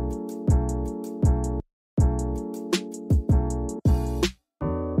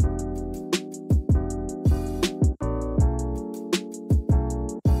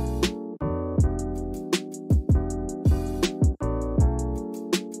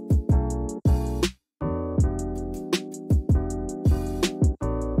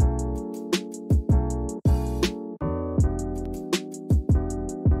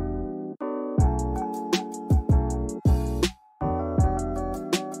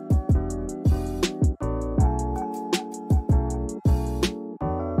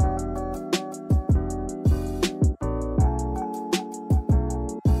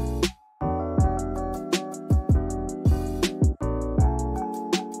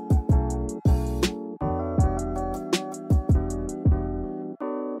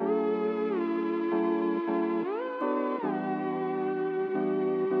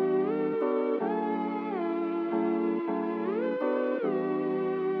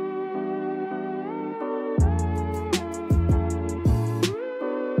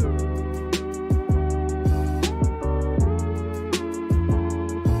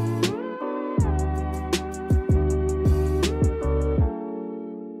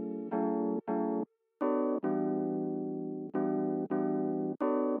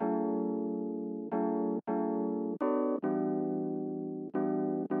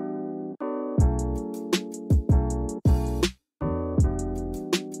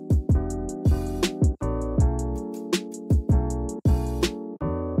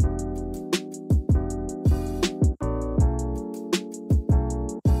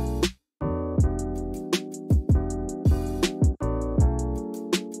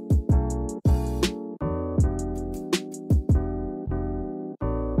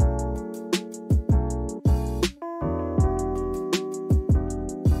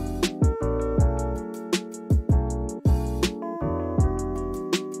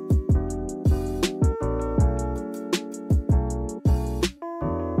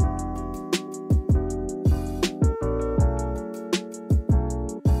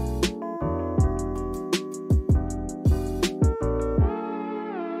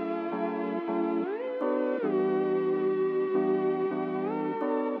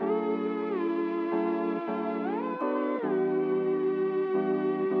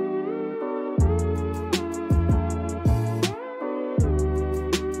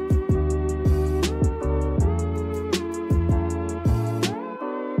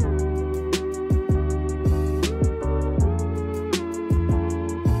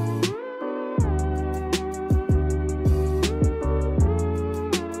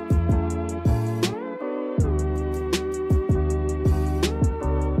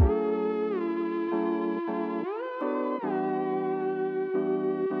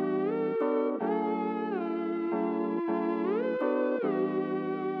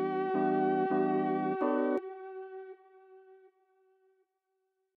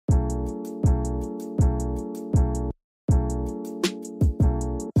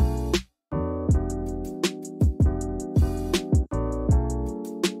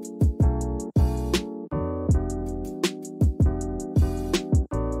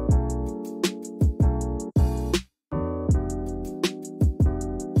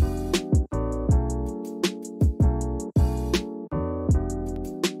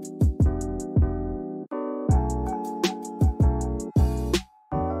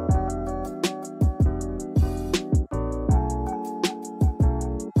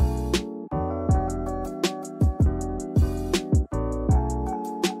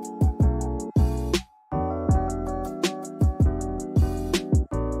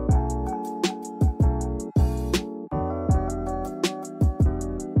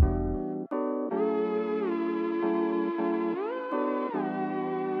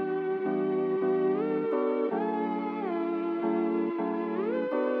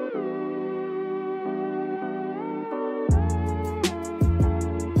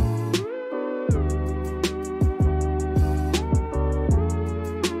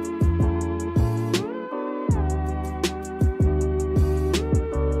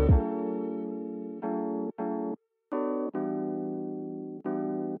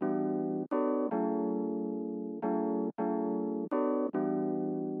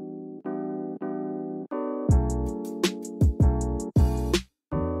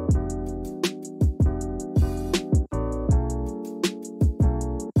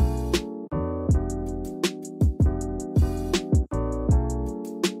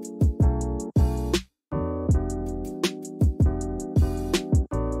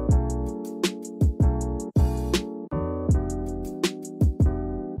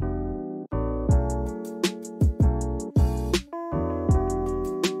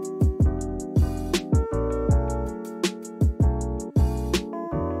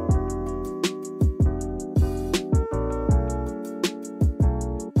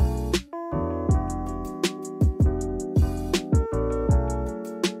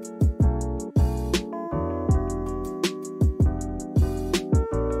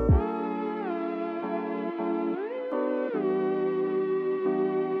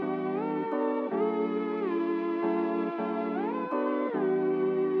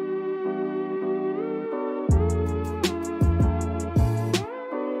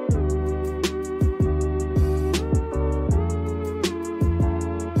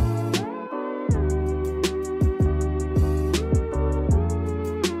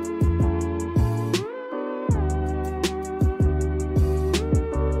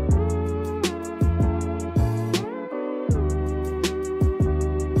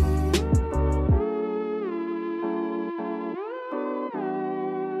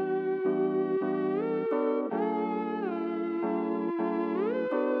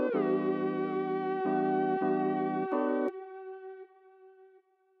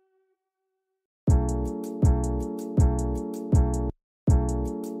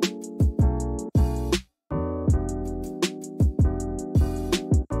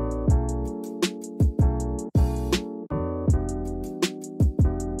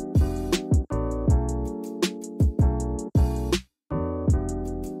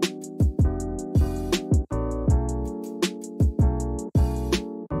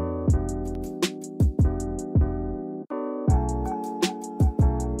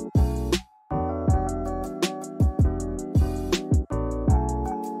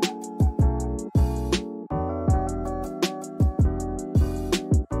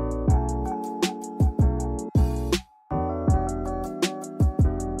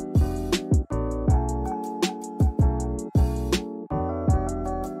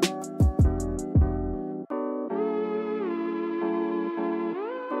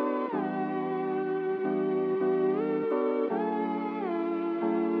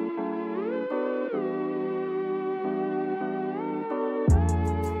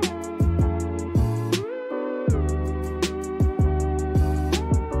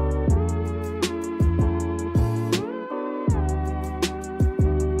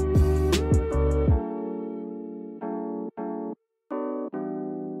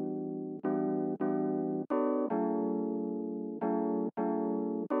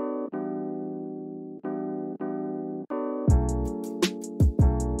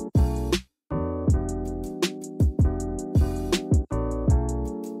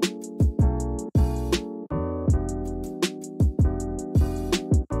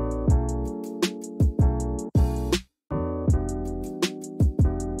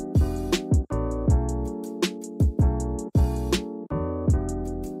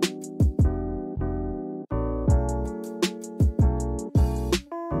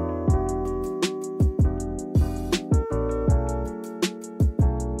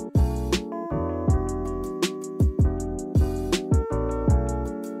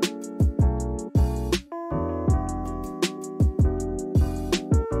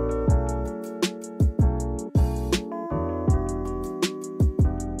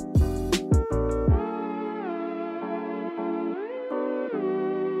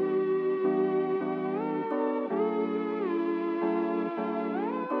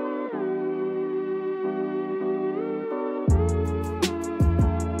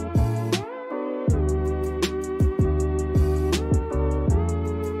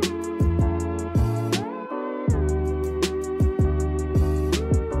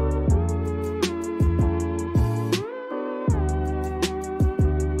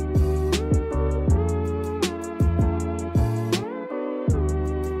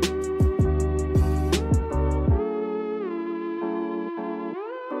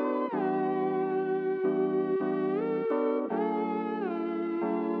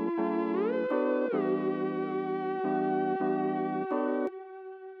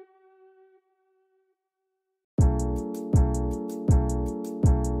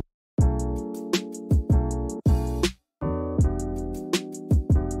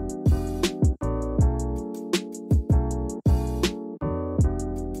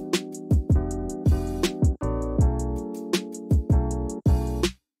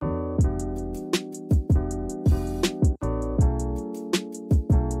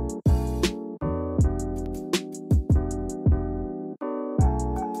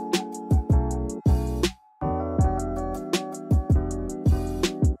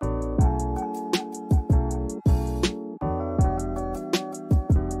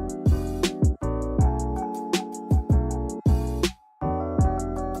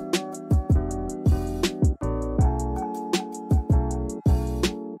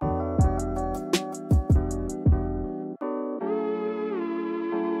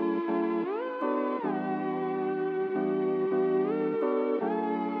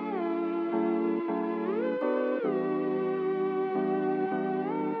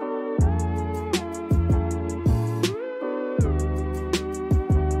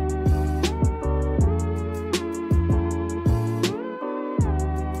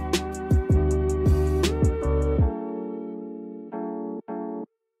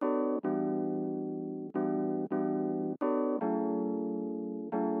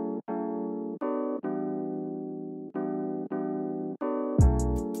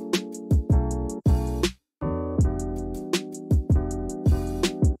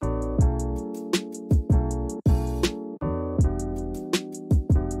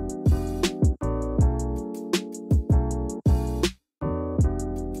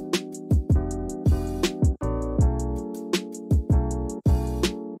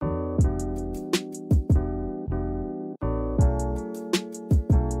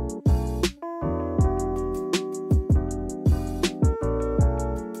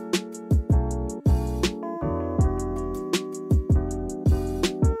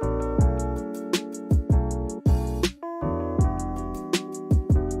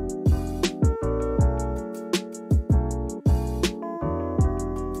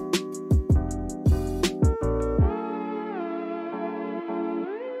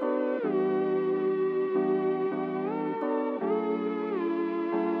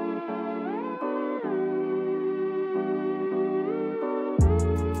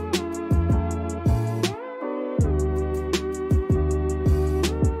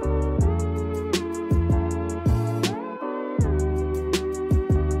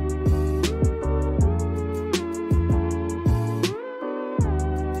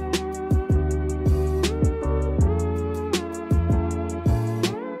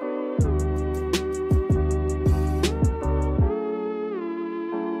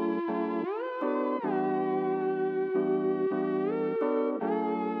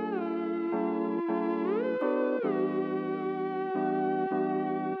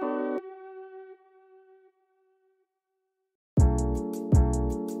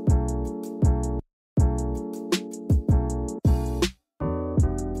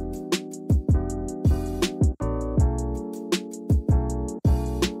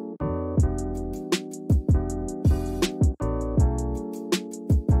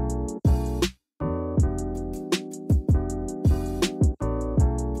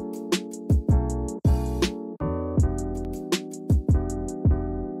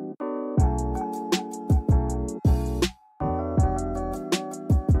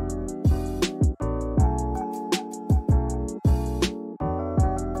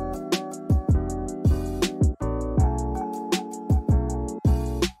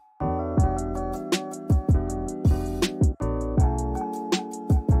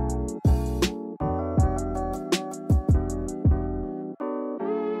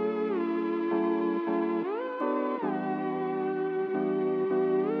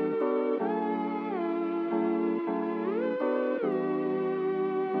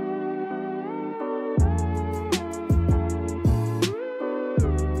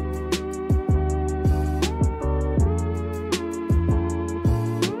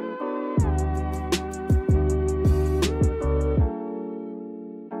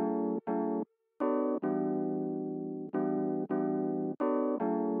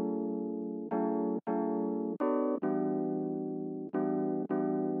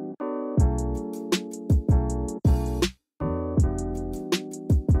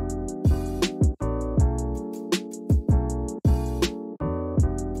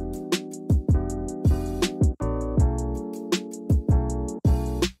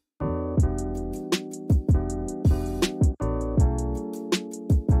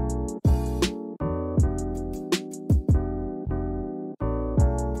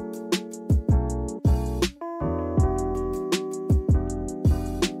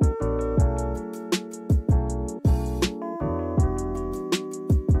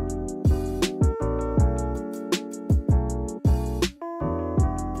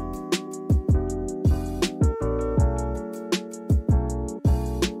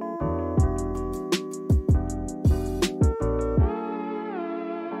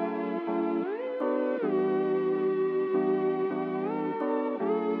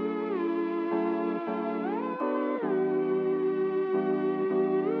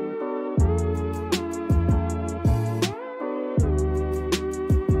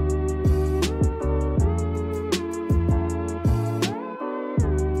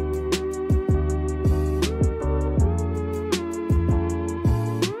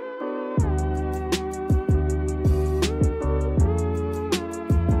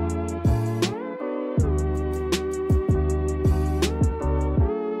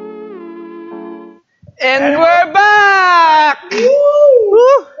 And we're back!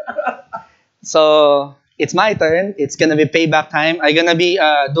 Woo! So, it's my turn. It's gonna be payback time. I'm gonna be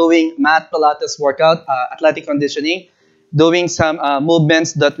doing mat Pilates workout, athletic conditioning, doing some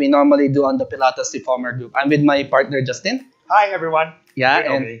movements that we normally do on the Pilates reformer group. I'm with my partner, Justin. Hi, everyone. Yeah, You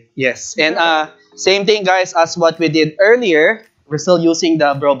know and me. yes. And same thing, guys, as what we did earlier. We're still using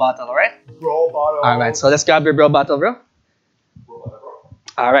the bro bottle, alright? Bro bottle. Alright, so let's grab your bro bottle, bro.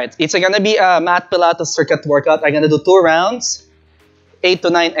 Alright, it's gonna be a mat Pilates circuit workout. I'm gonna do 2 rounds, 8 to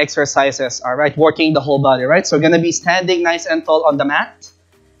 9 exercises, alright? Working the whole body, right? So we're gonna be standing nice and tall on the mat.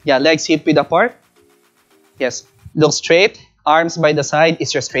 Yeah, legs hip width apart. Yes, look straight. Arms by the side.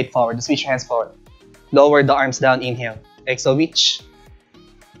 It's your straight forward. Just reach your hands forward. Lower the arms down, inhale. Exhale, reach.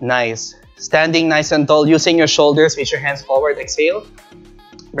 Nice. Standing nice and tall, using your shoulders, reach your hands forward, exhale.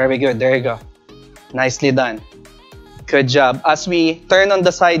 Very good, there you go. Nicely done. Good job. As we turn on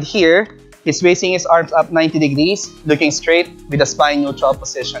the side here, he's raising his arms up 90 degrees, looking straight with a spine neutral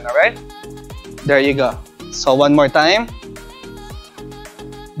position, alright? There you go. So one more time.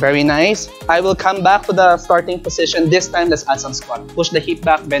 Very nice. I will come back to the starting position. This time, let's add some squat. Push the hip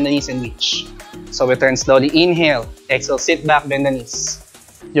back, bend the knees, and reach. So we turn slowly. Inhale. Exhale. Sit back, bend the knees.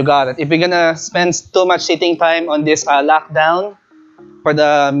 You got it. If you're gonna spend too much sitting time on this lockdown, for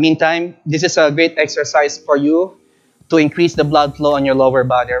the meantime, this is a great exercise for you to increase the blood flow on your lower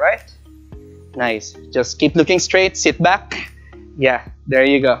body, right? Nice. Just keep looking straight. Sit back. Yeah, there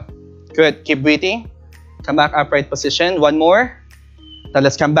you go. Good. Keep breathing. Come back upright position. One more. Now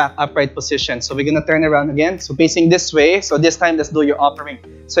let's come back upright position. So we're gonna turn around again. So facing this way. So this time, let's do your upper ring.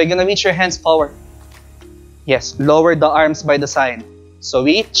 So you're gonna reach your hands forward. Yes. Lower the arms by the side. So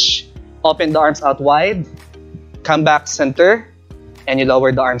reach, open the arms out wide, come back center, and you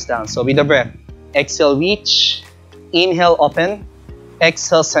lower the arms down. So with the breath, exhale, reach, inhale, open,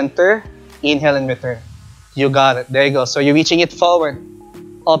 exhale, center, inhale, and return. You got it. There you go. So you're reaching it forward.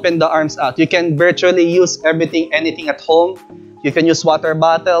 Open the arms out. You can virtually use anything at home. You can use water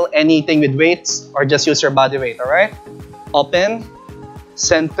bottle, anything with weights, or just use your body weight, all right? Open,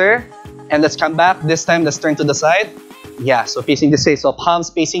 center, and let's come back. This time, let's turn to the side. Yeah, so facing this way. So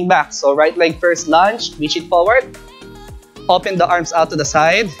palms facing back. So right leg first, lunge, reach it forward. Open the arms out to the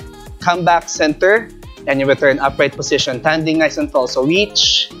side. Come back center. And you return upright position. Standing nice and tall. So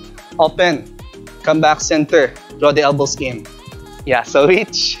reach, open, come back center. Draw the elbows in. Yeah, so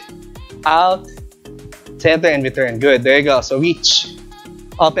reach, out, center, and return. Good, there you go. So reach,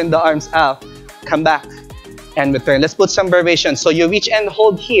 open the arms out, come back, and return. Let's put some variation. So you reach and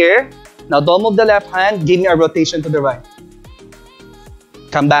hold here. Now don't move the left hand, give me a rotation to the right.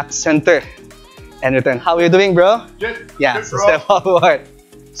 Come back, center, and return. How are you doing, bro? Good. Yeah, Good, so bro. step forward.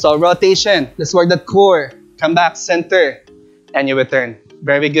 So rotation, let's work that core. Come back, center, and you return.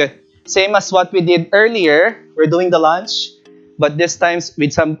 Very good. Same as what we did earlier, we're doing the lunge, but this time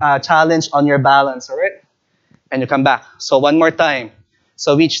with some challenge on your balance, all right? And you come back. So one more time.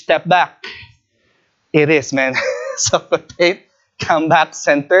 So reach, step back. It is, man. So rotate, come back,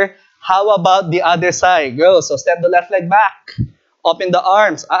 center. How about the other side? Go. So step the left leg back. Open the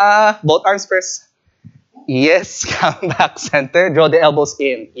arms. Both arms first. Yes. Come back center. Draw the elbows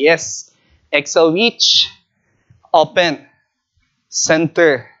in. Yes. Exhale, reach. Open.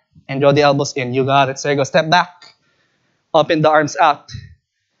 Center. And draw the elbows in. You got it. So you go. Step back. Open the arms out.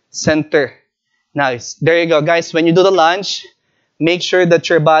 Center. Nice. There you go, guys. When you do the lunge, make sure that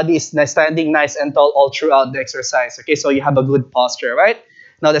your body is standing nice and tall all throughout the exercise. Okay, so you have a good posture, right?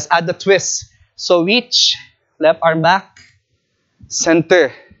 Now let's add the twist. So reach, left arm back,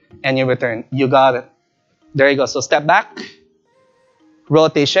 center, and you return. You got it. There you go. So step back,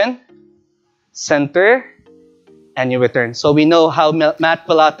 rotation, center, and you return. So we know how mat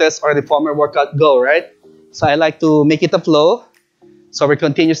Pilates or the reformer workout go, right? So I like to make it a flow. So we're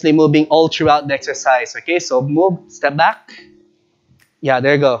continuously moving all throughout the exercise. Okay, so move, step back. Yeah,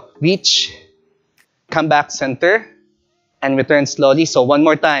 there you go. Reach, come back center, and return slowly. So one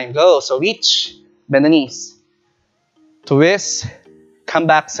more time. Go. So reach, bend the knees. Twist, come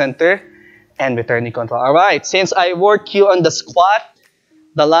back center, and return in control. All right. Since I work you on the squat,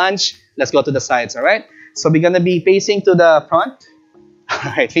 the lunge, let's go to the sides. All right. So we're going to be facing to the front.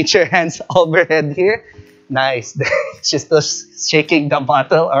 All right. Reach your hands overhead here. Nice. She's still shaking the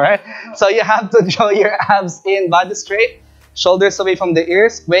bottle. All right. So you have to draw your abs in, body straight. Shoulders away from the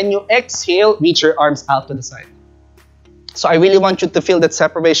ears. When you exhale, reach your arms out to the side. So I really want you to feel that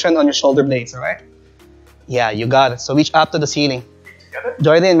separation on your shoulder blades, all right? Yeah, you got it. So reach up to the ceiling. Together?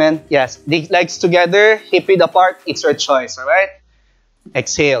 Join in, man. Yes. The legs together, hip width apart. It's your choice, all right?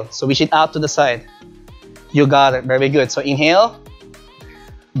 Exhale. So reach it out to the side. You got it. Very good. So inhale.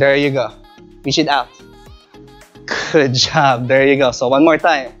 There you go. Reach it out. Good job. There you go. So one more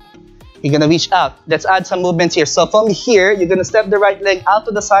time. You're gonna reach out. Let's add some movements here. So from here, you're gonna step the right leg out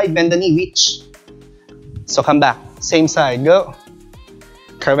to the side, bend the knee, reach. So come back. Same side. Go.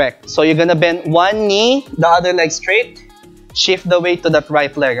 Correct. So you're gonna bend one knee, the other leg straight. Shift the weight to that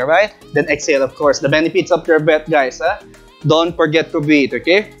right leg, alright? Then exhale, of course. The benefits of your breath, guys. Huh? Don't forget to breathe,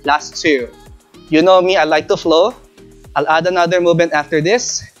 okay? Last two. You know me, I like to flow. I'll add another movement after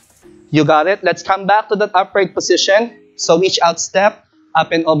this. You got it. Let's come back to that upright position. So reach out, step,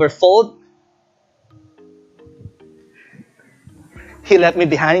 up and over, fold. He left me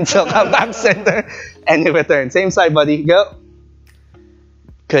behind, so come back, center, and you return. Same side, buddy. Go.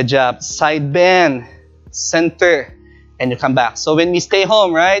 Good job. Side bend, center, and you come back. So when we stay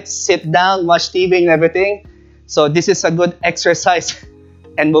home, right, sit down, watch TV and everything. So this is a good exercise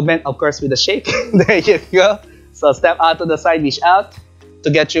and movement, of course, with a shake. There you go. So step out to the side, reach out to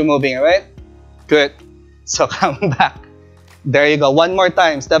get you moving, all right? Good. So come back. There you go. One more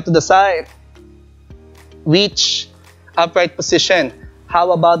time. Step to the side. Reach. Upright position.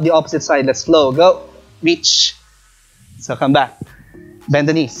 How about the opposite side? Let's flow. Go. Reach. So come back. Bend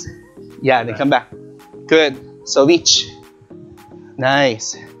the knees. Yeah, then come back. Good. So reach.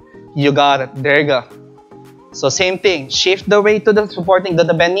 Nice. You got it. There you go. So same thing. Shift the weight to the supporting the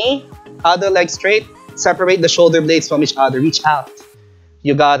bend knee. Other leg straight. Separate the shoulder blades from each other. Reach out.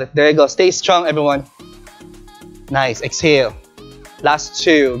 You got it. There you go. Stay strong, everyone. Nice. Exhale. Last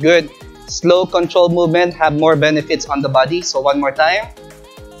two. Good. Slow, controlled movement have more benefits on the body. So one more time.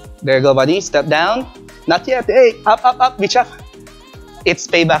 There you go, buddy. Step down. Not yet. Hey, up, up, up. Reach up. It's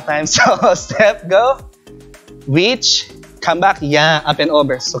payback time. So step, go. Reach. Come back. Yeah, up and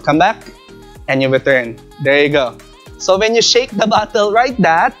over. So come back and you return. There you go. So when you shake the bottle like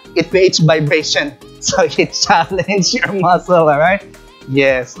that, it creates vibration. So it challenges your muscle, all right?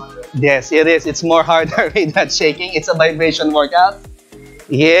 Yes, yes, it is. It's more harder with that shaking. It's a vibration workout.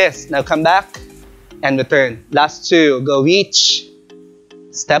 Yes, now come back and return. Last two, go reach.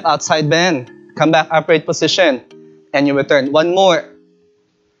 Step outside bend. Come back upright position and you return. One more.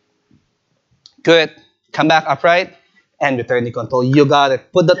 Good. Come back upright and return the control. You got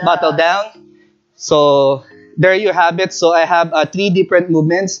it. Put that bottle down. So there you have it. So I have 3 different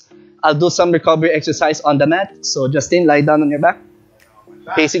movements. I'll do some recovery exercise on the mat. So Justin, lie down on your back.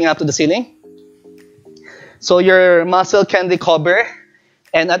 Facing up to the ceiling. So your muscle can recover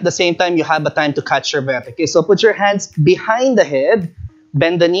and at the same time you have a time to catch your breath. Okay, so put your hands behind the head,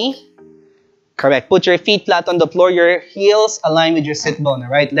 bend the knee. Correct. Put your feet flat on the floor, your heels align with your sit bone,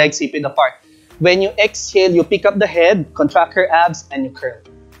 alright? Legs hip width apart. When you exhale, you pick up the head, contract your abs, and you curl.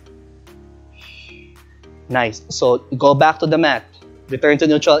 Nice. So go back to the mat. Return to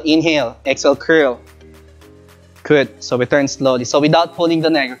neutral. Inhale. Exhale. Curl. Good. So return slowly. So without pulling the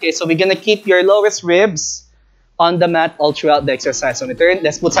neck. Okay. So we're gonna keep your lowest ribs on the mat all throughout the exercise. So return.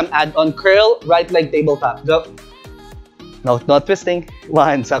 Let's put some add-on curl. Right leg tabletop. Go. No twisting.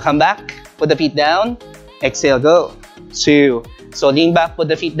 1. So come back. Put the feet down. Exhale. Go. 2. So lean back. Put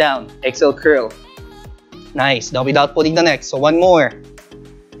the feet down. Exhale. Curl. Nice. Now without pulling the neck. So one more.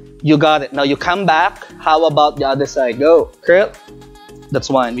 You got it. Now you come back. How about the other side? Go. Curl. That's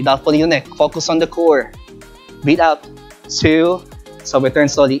 1. Without pulling the neck. Focus on the core. Breathe out. 2. So return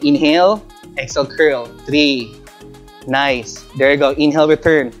slowly. Inhale. Exhale. Curl. 3. Nice. There you go. Inhale.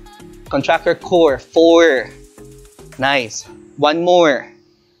 Return. Contract your core. 4. Nice. One more.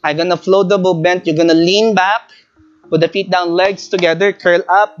 I'm gonna flow the movement. You're gonna lean back. Put the feet down. Legs together. Curl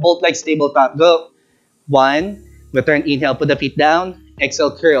up. Both legs tabletop. Go. 1. Return. Inhale. Put the feet down.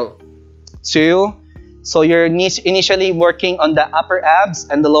 Exhale, curl. 2. So you're initially working on the upper abs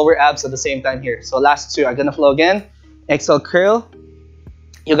and the lower abs at the same time here. So last 2 are gonna flow again. Exhale, curl.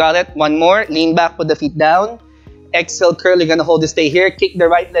 You got it. One more. Lean back, put the feet down. Exhale, curl. You're gonna hold it, stay here. Kick the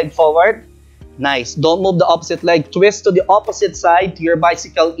right leg forward. Nice. Don't move the opposite leg. Twist to the opposite side to your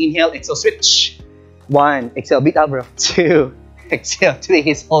bicycle. Inhale, exhale, switch. 1. Exhale, beat out, bro. 2. Exhale, 3.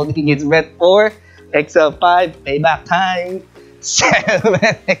 He's holding his breath. 4. Exhale, 5. Payback time. 7.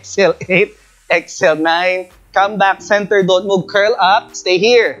 Exhale, 8. Exhale, 9. Come back, center, don't move. Curl up. Stay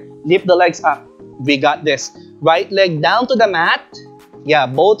here. Lift the legs up. We got this. Right leg down to the mat. Yeah,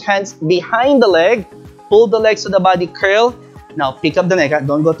 both hands behind the leg. Pull the legs to the body. Curl. Now, pick up the neck.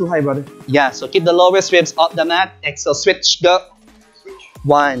 Don't go too high, brother. Yeah, so keep the lowest ribs off the mat. Exhale, switch. Go.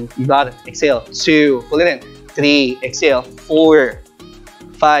 1. You got it. Exhale. 2. Pull it in. 3. Exhale. 4.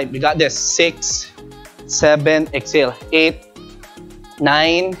 5. We got this. 6. 7. Exhale. 8.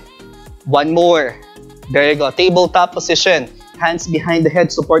 9. One more. There you go. Tabletop position. Hands behind the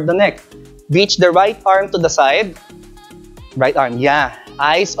head, support the neck. Reach the right arm to the side. Right arm, yeah.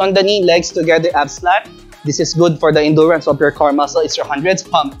 Eyes on the knee, legs together, abs flat. This is good for the endurance of your core muscle. It's your hundreds.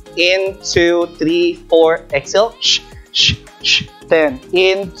 Pump. In, 2, 3, 4. Exhale. 10.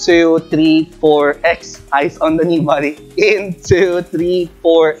 In, 2, 3, 4. X. Eyes on the knee, buddy. In, 2, 3,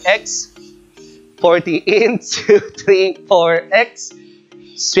 4. X. 40. In, 2, 3, 4. X.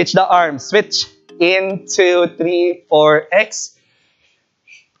 Switch the arms. Switch. In, 2, 3, 4. X.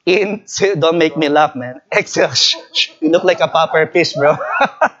 In, 2. Don't make me laugh, man. Exhale. You look like a popper fish, bro.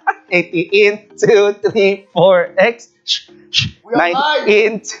 80. In, 2, 3, 4. X. 90.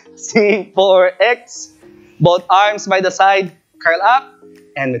 In, 3, 4. X. Both arms by the side. Curl up.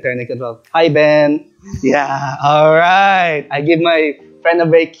 And returning control. Hi, Ben. Yeah. All right. I give my friend a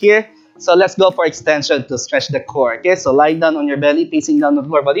break here. So let's go for extension to stretch the core. Okay, so lie down on your belly, facing down the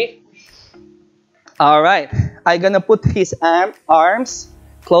floor, buddy. All right. I'm going to put his arms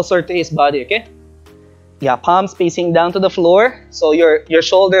closer to his body, okay? Yeah, palms facing down to the floor. So your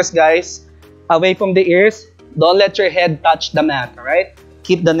shoulders, guys, away from the ears. Don't let your head touch the mat, all right?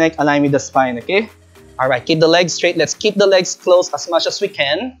 Keep the neck aligned with the spine, okay? All right, keep the legs straight. Let's keep the legs closed as much as we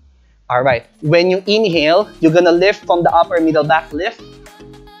can. All right. When you inhale, you're going to lift from the upper middle back lift.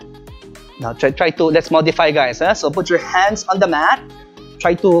 Now try to, let's modify, guys. Huh? So put your hands on the mat.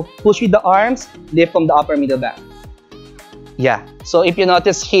 Try to push with the arms. Lift from the upper middle back. Yeah. So if you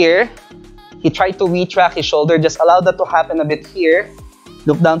notice here, he tried to retract his shoulder. Just allow that to happen a bit here.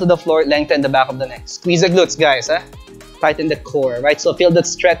 Look down to the floor. Lengthen the back of the neck. Squeeze the glutes, guys. Huh? Tighten the core, right? So feel that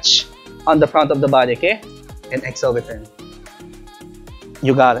stretch on the front of the body, okay? And exhale, return.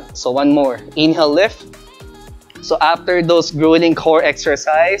 You got it. So one more. Inhale, lift. So after those grueling core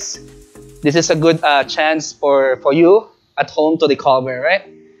exercise, this is a good chance for you at home to recover, right?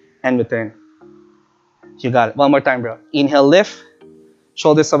 And return. You got it. One more time, bro. Inhale, lift.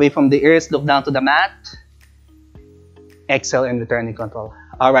 Shoulders away from the ears. Look down to the mat. Exhale and return in control.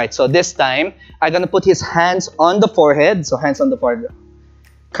 All right. So this time, I'm going to put his hands on the forehead. So hands on the forehead.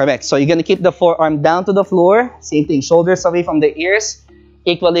 Correct. So you're going to keep the forearm down to the floor. Same thing. Shoulders away from the ears.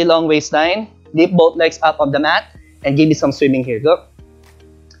 Equally long waistline. Lift both legs up on the mat. And give me some swimming here. Go.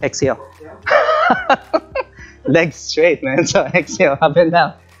 Exhale. Legs straight, man. So exhale, up and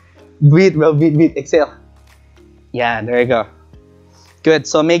down. Breathe, bro. Breathe. Exhale. Yeah, there you go. Good.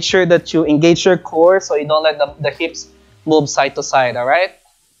 So make sure that you engage your core so you don't let the hips move side to side, all right?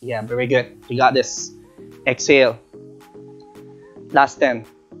 Yeah, very good. You got this. Exhale. Last 10.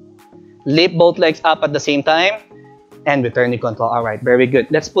 Lift both legs up at the same time and return to control. All right, very good.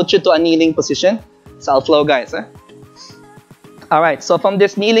 Let's put you to a kneeling position. Self flow, guys. Huh? All right, so from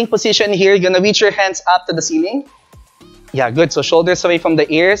this kneeling position here, you're going to reach your hands up to the ceiling. Yeah, good. So shoulders away from the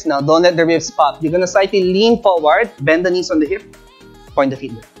ears. Now, don't let the ribs pop. You're going to slightly lean forward. Bend the knees on the hip. Point the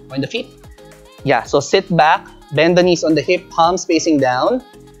feet. Point the feet. Yeah, so sit back. Bend the knees on the hip. Palms facing down.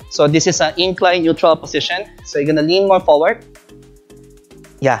 So this is an incline neutral position. So you're going to lean more forward.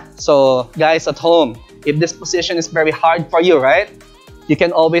 Yeah, so guys at home, if this position is very hard for you, right? You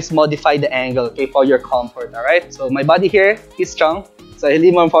can always modify the angle, okay, for your comfort, all right? So my body here is strong. So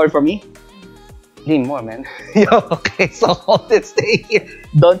lean more forward for me. Lean more, man. Yo, okay, so hold it, stay here.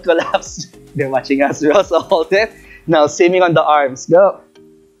 Don't collapse. They're watching us, bro, so hold it. Now, swimming on the arms, go.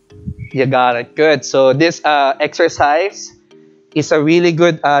 You got it, good. So this exercise is a really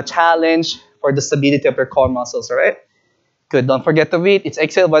good challenge for the stability of your core muscles, all right? Good, don't forget to breathe. It's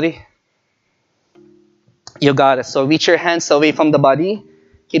exhale, buddy. You got it. So reach your hands away from the body.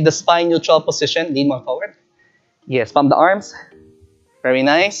 Keep the spine neutral position. Lean more forward. Yes, pump the arms. Very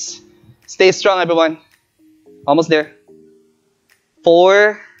nice. Stay strong, everyone. Almost there.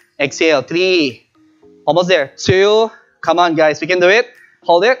 4. Exhale. 3. Almost there. 2. Come on, guys. We can do it.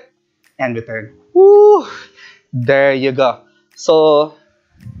 Hold it. And return. Woo. There you go. So,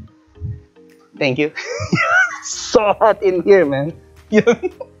 thank you. So hot in here, man.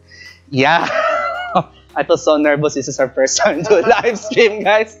 Yeah. I feel so nervous. This is our first time to live stream,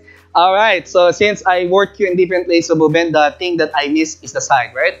 guys. All right. So since I work you in different places of movement, the thing that I miss is the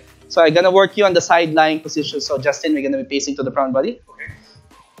side, right? So I'm gonna work you on the side lying position. So Justin, we're gonna be facing to the front, buddy. Okay.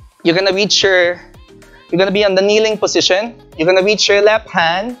 You're gonna be on the kneeling position. You're gonna reach your left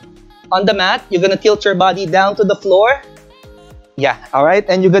hand on the mat. You're gonna tilt your body down to the floor. Yeah. All right.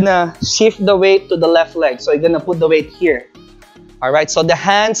 And you're gonna shift the weight to the left leg. So you're gonna put the weight here. All right. So the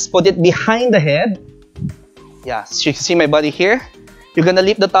hands, put it behind the head. Yeah, so you can see my body here. You're going to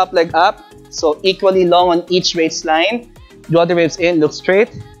lift the top leg up. So equally long on each waistline. Draw the ribs in, look straight.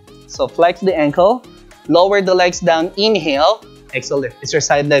 So flex the ankle. Lower the legs down, inhale. Exhale, lift. It's your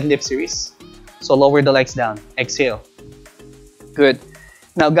side leg lift series. So lower the legs down, exhale. Good.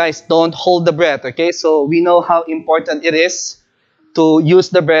 Now guys, don't hold the breath, okay? So we know how important it is to use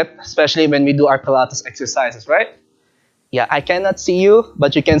the breath, especially when we do our Pilates exercises, right? Yeah, I cannot see you,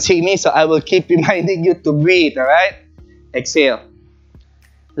 but you can see me, so I will keep reminding you to breathe, all right? Exhale.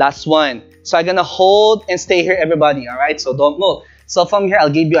 Last one. So I'm gonna hold and stay here, everybody, all right? So don't move. So from here, I'll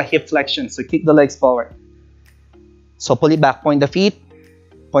give you a hip flexion. So kick the legs forward. So pull it back, point the feet,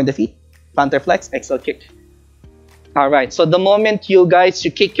 plantar flex, exhale, kick. All right, so the moment you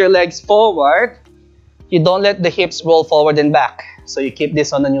kick your legs forward, you don't let the hips roll forward and back. So you keep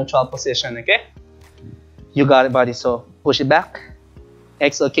this on a neutral position, okay? You got it, buddy. So push it back,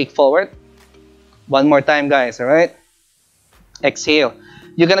 exhale, kick forward. One more time, guys, all right? Exhale.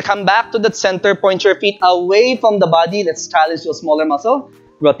 You're gonna come back to the center, point your feet away from the body. Let's challenge your smaller muscle.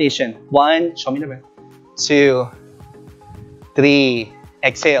 Rotation. 1, show me the breath. 2, 3,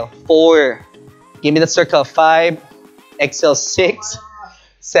 exhale. 4, give me the circle. 5, exhale. 6,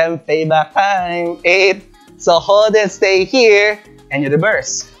 7, payback time. 8, so hold and stay here, and you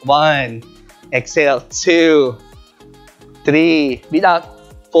reverse. 1, exhale. 2, 3, breathe out.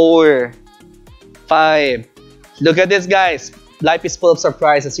 4, 5. Look at this, guys. Life is full of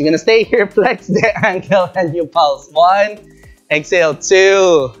surprises. You're gonna stay here, flex the ankle, and you pulse. 1, exhale.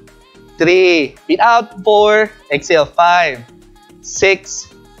 2, 3, breathe out. 4, exhale. 5, 6,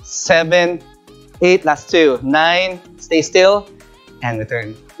 7, 8, last 2, 9, stay still, and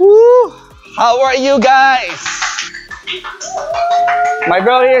return. Woo! How are you guys? My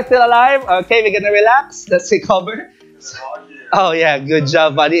bro here is still alive. Okay, we're gonna relax. Let's recover. Oh yeah, good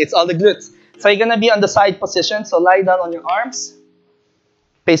job, buddy. It's all the glutes. So you're gonna be on the side position. So lie down on your arms,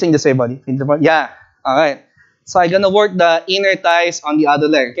 facing this way, buddy. Yeah. All right. So I'm gonna work the inner thighs on the other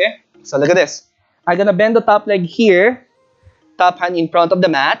leg. Okay. So look at this. I'm gonna bend the top leg here, top hand in front of the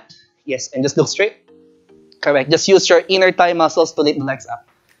mat. Yes, and just look straight. Correct. Just use your inner thigh muscles to lift the legs up.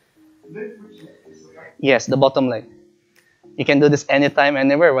 Yes, the bottom leg. You can do this anytime,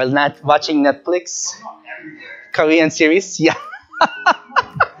 anywhere while not watching Netflix, Korean series. Yeah.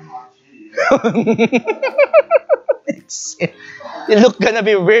 It look gonna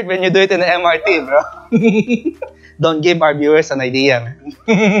be weird when you do it in the MRT, bro. Don't give our viewers an idea,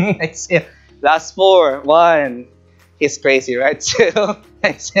 man. Exhale. Last 4. 1. He's crazy, right? 2.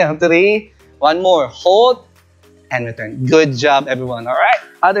 Exhale. 3. One more. Hold and return. Good job, everyone. All right.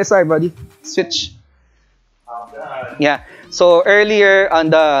 Other side, buddy. Switch. Yeah. So earlier on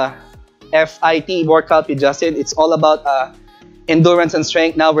the FIT workout we just did, it's all about endurance and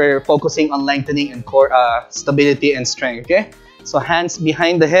strength. Now we're focusing on lengthening and core stability and strength. Okay. So hands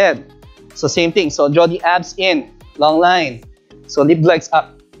behind the head. So same thing. So draw the abs in. Long line. So lift legs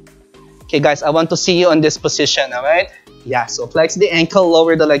up. Okay, guys. I want to see you on this position. All right. Yeah. So flex the ankle.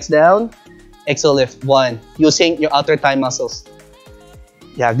 Lower the legs down. Exhale, lift. 1. Using your outer thigh muscles.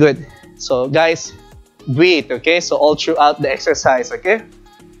 Yeah. Good. So guys, breathe. Okay. So all throughout the exercise. Okay.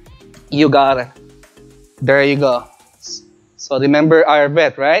 You got it. There you go. So remember our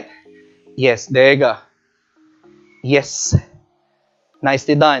breath, right? Yes, there you go. Yes.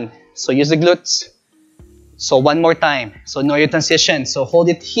 Nicely done. So use the glutes. So one more time. So know your transition. So hold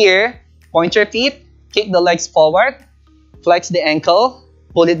it here. Point your feet. Kick the legs forward. Flex the ankle.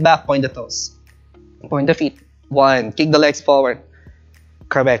 Pull it back. Point the toes. Point the feet. 1. Kick the legs forward.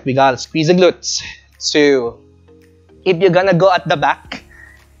 Correct. We got it. Squeeze the glutes. 2. If you're gonna go at the back,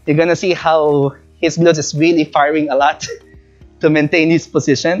 you're gonna see how his glutes is really firing a lot to maintain his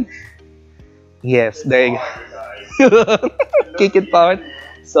position. Yes, there you go. Kick it forward.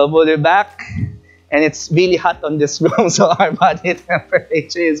 So pull it back. And it's really hot on this room, so our body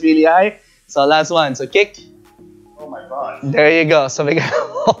temperature is really high. So last one. So kick. Oh my God. There you go. So we gotta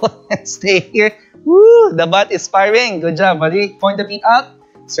hold and stay here. Woo! The butt is firing. Good job, buddy. Point the feet up.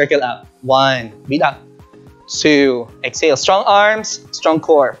 Circle up. 1. Breathe up. 2. Exhale. Strong arms. Strong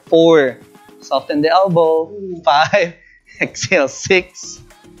core. 4. Soften the elbow. 5. Exhale. 6.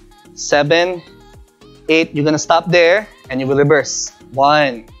 7. 8. You're gonna stop there and you will reverse.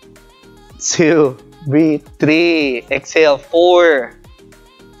 1. 2. Breathe. 3. Exhale. 4.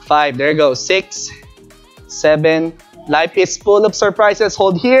 5. There you go. 6. 7. Life is full of surprises.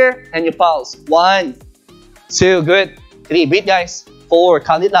 Hold here and you pulse. 1. 2. Good. 3. Breathe, guys. 4.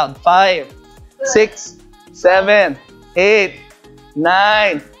 Count it loud. 5. 6. 7. 8.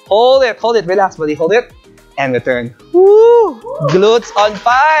 9. Hold it. Hold it. Relax, buddy. Hold it. And return. Woo! Glutes on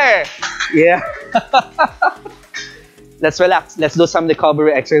fire. Yeah. Let's relax. Let's do some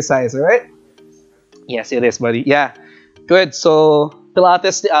recovery exercise, all right? Yes, it is, buddy. Yeah. Good. So,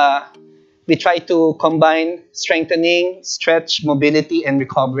 Pilates, we try to combine strengthening, stretch, mobility, and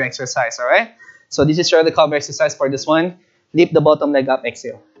recovery exercise, all right? So, this is your recovery exercise for this one. Lift the bottom leg up,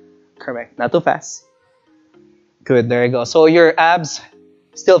 exhale. Correct. Not too fast. Good, there you go. So your abs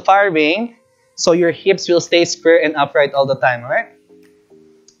still firing. So your hips will stay square and upright all the time, alright?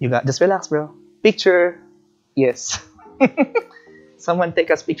 You got, just relax, bro. Picture. Yes. Someone take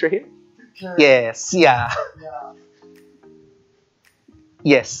us picture here? Picture. Yes, yeah. Yeah.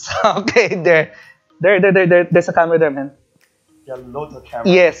 Yes. Okay, there. There's a camera there, man. Yeah, load the camera.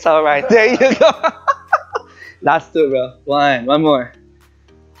 Yes, alright. There you go. Last two, bro. One more.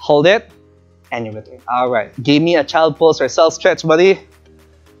 Hold it. And you return. Alright. Give me a child pose or self stretch, buddy.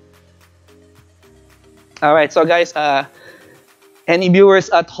 Alright, so guys, any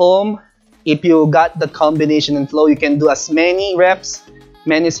viewers at home, if you got the combination and flow, you can do as many reps,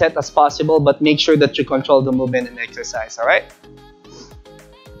 many sets as possible, but make sure that you control the movement and exercise, alright?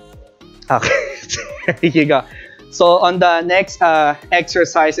 Okay, there you go. So on the next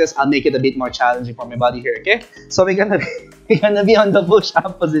exercises, I'll make it a bit more challenging for my body here, okay? So we're gonna be on the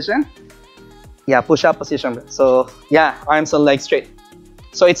push-up position. Yeah, push-up position. So yeah, arms and legs straight.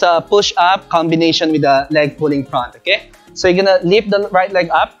 So it's a push-up combination with a leg pulling front, okay? So you're gonna lift the right leg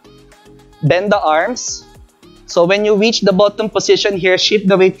up, bend the arms. So when you reach the bottom position here, shift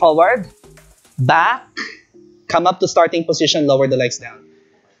the weight forward, back, come up to starting position, lower the legs down.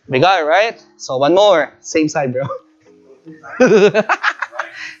 We got it, right? So one more, same side, bro.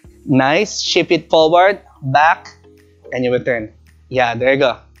 Nice, shift it forward, back, and you return. Yeah, there you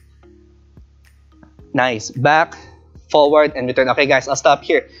go. Nice, back, forward, and return. Okay, guys, I'll stop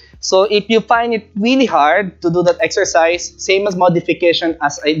here. So if you find it really hard to do that exercise, same as modification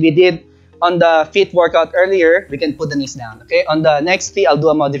as we did on the feet workout earlier, we can put the knees down, okay? On the next tee, I'll do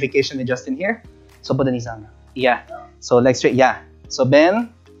a modification with Justin here. So put the knees down. Yeah. So legs straight, yeah. So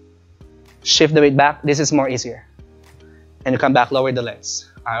bend, shift the weight back. This is more easier. And you come back, lower the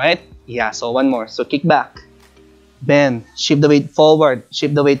legs. All right? Yeah, so one more. So kick back, bend, shift the weight forward,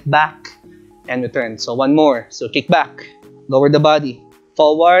 shift the weight back, and return. So one more. So kick back, lower the body,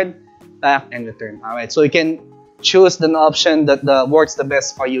 forward, back, and return. All right? So you can choose the option that works the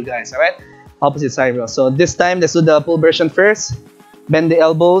best for you guys. All right? Opposite side, bro. So this time, let's do the pull version first. Bend the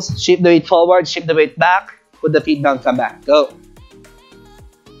elbows, shift the weight forward, shift the weight back, put the feet down, come back. Go.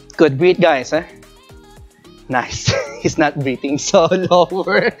 Good. Breathe, guys. Eh? Nice. He's not breathing. So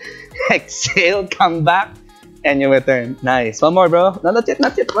lower. Exhale, come back, and you return. Nice. One more, bro. No, not yet,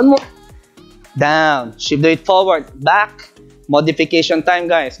 not yet. One more. Down. Shift the weight forward, back. Modification time,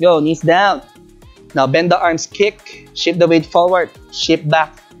 guys. Go. Knees down. Now bend the arms, kick. Shift the weight forward, shift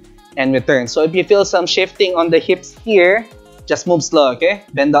back, and return. So if you feel some shifting on the hips here, just move slow, okay?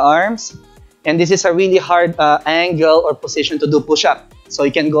 Bend the arms. And this is a really hard angle or position to do push-up. So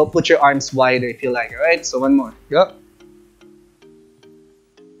you can go put your arms wider if you like, alright? So one more. Go.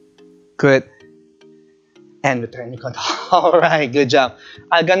 Good. And return. Alright, good job.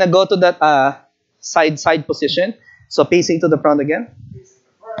 I'm gonna go to that side position. So facing to the front again.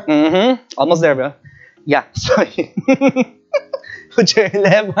 Almost there, bro. Yeah, sorry. Put your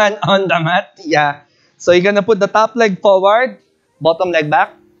left hand on the mat. Yeah. So you're gonna put the top leg forward, bottom leg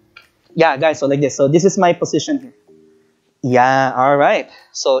back. Yeah, guys, so like this. So this is my position here. Yeah, all right.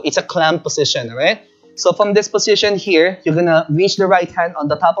 So it's a clamp position, all right? So from this position here, you're gonna reach the right hand on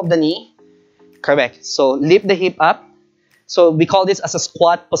the top of the knee. Correct. So lift the hip up. So we call this as a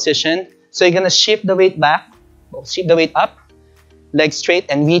squat position. So you're gonna shift the weight back, shift the weight up, leg straight,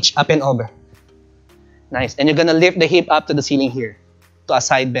 and reach up and over. Nice. And you're gonna lift the hip up to the ceiling here, to a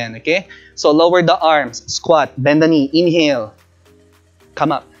side bend, okay? So lower the arms, squat, bend the knee, inhale,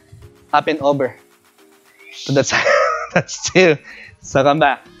 come up and over to the side. That's two. So come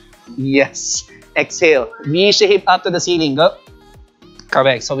back. Yes. Exhale. Reach the hip up to the ceiling. Go.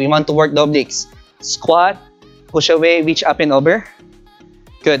 Correct. So we want to work the obliques. Squat, push away, reach up and over.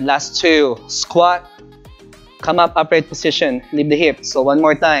 Good. Last two. Squat, come up, upright position, leave the hip. So one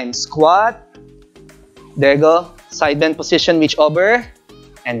more time. Squat. There you go. Side bend position, reach over,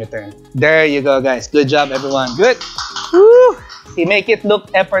 and return. There you go, guys. Good job, everyone. Good. Woo! You make it look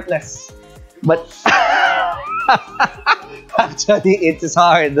effortless. But actually, it is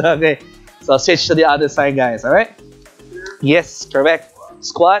hard. Okay. So switch to the other side, guys. All right? Yes, correct.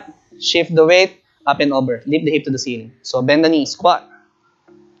 Squat, shift the weight, up and over. Lift the hip to the ceiling. So bend the knee, squat.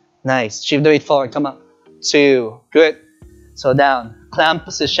 Nice. Shift the weight forward, come up. Two. Good. So down. Clamp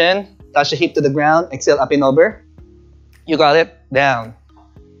position. Touch the hip to the ground. Exhale, up and over. You got it. Down.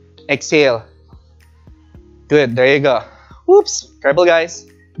 Exhale. Good. There you go. Whoops. Careful, guys.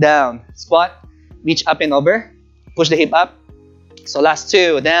 Down. Squat. Reach up and over. Push the hip up. So last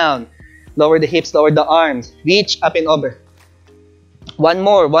two. Down. Lower the hips. Lower the arms. Reach up and over. One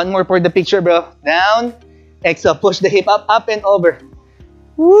more. One more for the picture, bro. Down. Exhale. Push the hip up and over.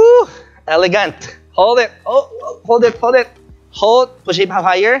 Woo! Elegant. Hold it. Oh, hold it, hold it. Hold, push it up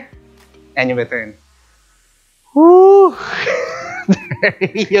higher, and you return. Woo!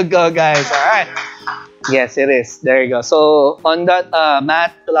 There you go, guys. All right. Yes, it is. There you go. So on that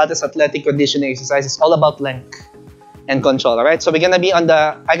mat, Pilates athletic conditioning exercise is all about length and control. All right. So we're gonna be on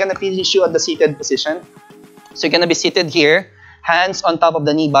the. I'm gonna finish you on the seated position. So you're gonna be seated here, hands on top of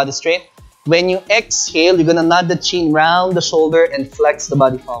the knee, body straight. When you exhale, you're gonna nod the chin round the shoulder and flex the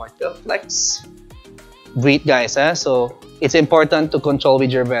body forward. Go flex. Breathe, guys. So it's important to control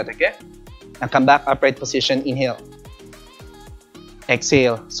with your breath. Okay. And come back upright position. Inhale.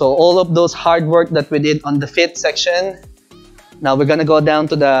 Exhale. So all of those hard work that we did on the fit section, now we're gonna go down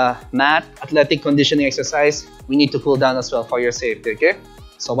to the mat, athletic conditioning exercise. We need to cool down as well for your safety, okay?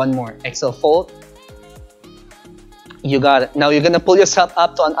 So one more. Exhale, fold. You got it. Now you're gonna pull yourself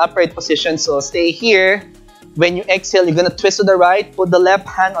up to an upright position. So stay here. When you exhale, you're gonna twist to the right, put the left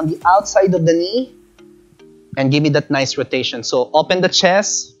hand on the outside of the knee, and give me that nice rotation. So open the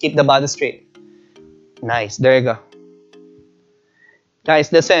chest, keep the body straight. Nice, there you go.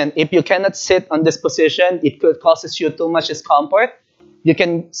 Guys, listen, if you cannot sit on this position, it could causes you too much discomfort. You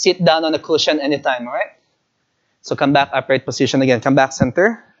can sit down on a cushion anytime, all right? So come back, upright position again. Come back,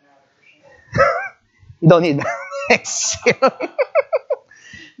 center. You don't need that. Exhale.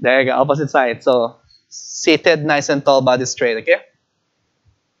 There you go, opposite side. So seated, nice and tall, body straight, okay?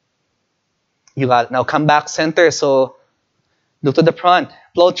 You got it. Now come back, center. So look to the front.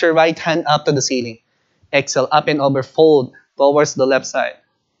 Float your right hand up to the ceiling. Exhale, up and over, fold towards the left side.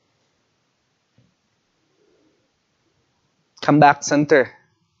 Come back, center.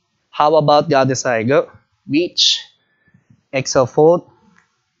 How about the other side? Go. Reach. Exhale, fold.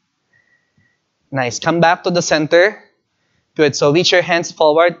 Nice. Come back to the center. Good. So reach your hands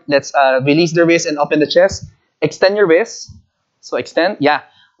forward. Let's release the wrist and open the chest. Extend your wrist. So extend. Yeah.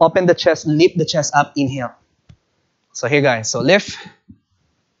 Open the chest. Lift the chest up. Inhale. So here, guys. So lift.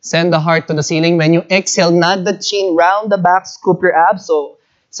 Send the heart to the ceiling. When you exhale, nod the chin, round the back, scoop your abs. So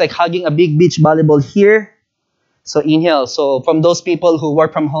it's like hugging a big beach volleyball here. So inhale. So from those people who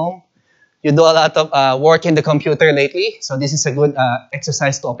work from home, you do a lot of work in the computer lately. So this is a good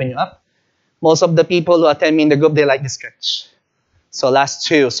exercise to open you up. Most of the people who attend me in the group, they like the stretch. So last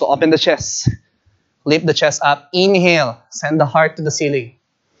two. So open the chest. Lift the chest up. Inhale. Send the heart to the ceiling.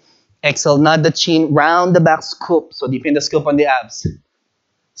 Exhale. Nod the chin, round the back, scoop. So deepen the scoop on the abs.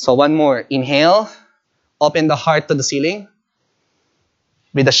 So one more. Inhale. Open the heart to the ceiling.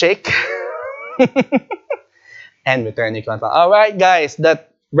 With a shake. And return your control. All right, guys.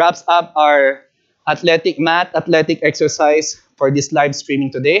 That wraps up our athletic exercise for this live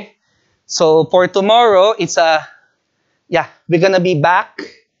streaming today. So for tomorrow, it's we're going to be back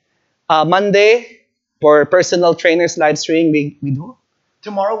Monday for personal trainers live stream. We do?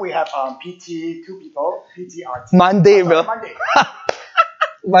 Tomorrow we have PT, 2 people, PT RT. Monday, bro. Monday.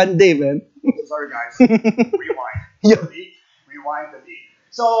 Monday, man. Sorry, guys. Rewind. Yeah. Rewind the beat.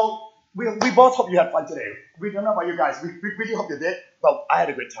 So we both hope you had fun today. We don't know about you guys. We really hope you did. But I had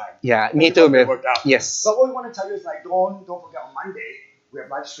a good time. Yeah, me too, man. It worked out. Yes. But what we want to tell you is like don't forget on Monday we have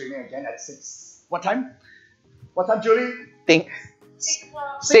live streaming again at 6. What time? What time, Julie? Think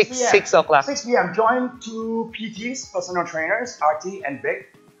 6 o'clock. 6 p.m. Join 2 PTs, personal trainers, RT and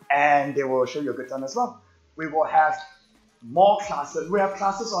Vic, and they will show you a good time as well. We will have more classes. We have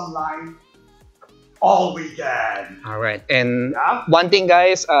classes online all weekend. All right. And one thing,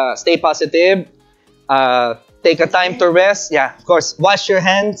 guys, stay positive. Take a time to rest. Yeah, of course. Wash your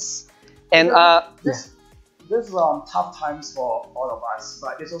hands. And This is tough times for all of us,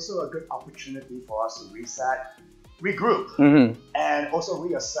 but it's also a good opportunity for us to reset, regroup, and also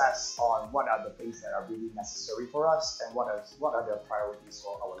reassess on what are the things that are really necessary for us and what are the priorities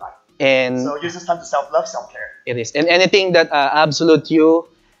for our life. And so use this time to self-love, self-care. It is. And anything that absolute you,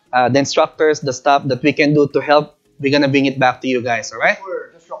 the instructors, the staff that we can do to help, we're going to bring it back to you guys, all right?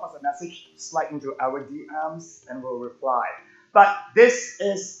 Sure. Just drop us a message, slide into our DMs, and we'll reply. But this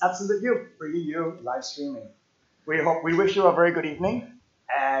is Absolute You, bringing you live streaming. We wish you a very good evening,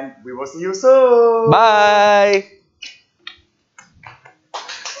 and we will see you soon. Bye.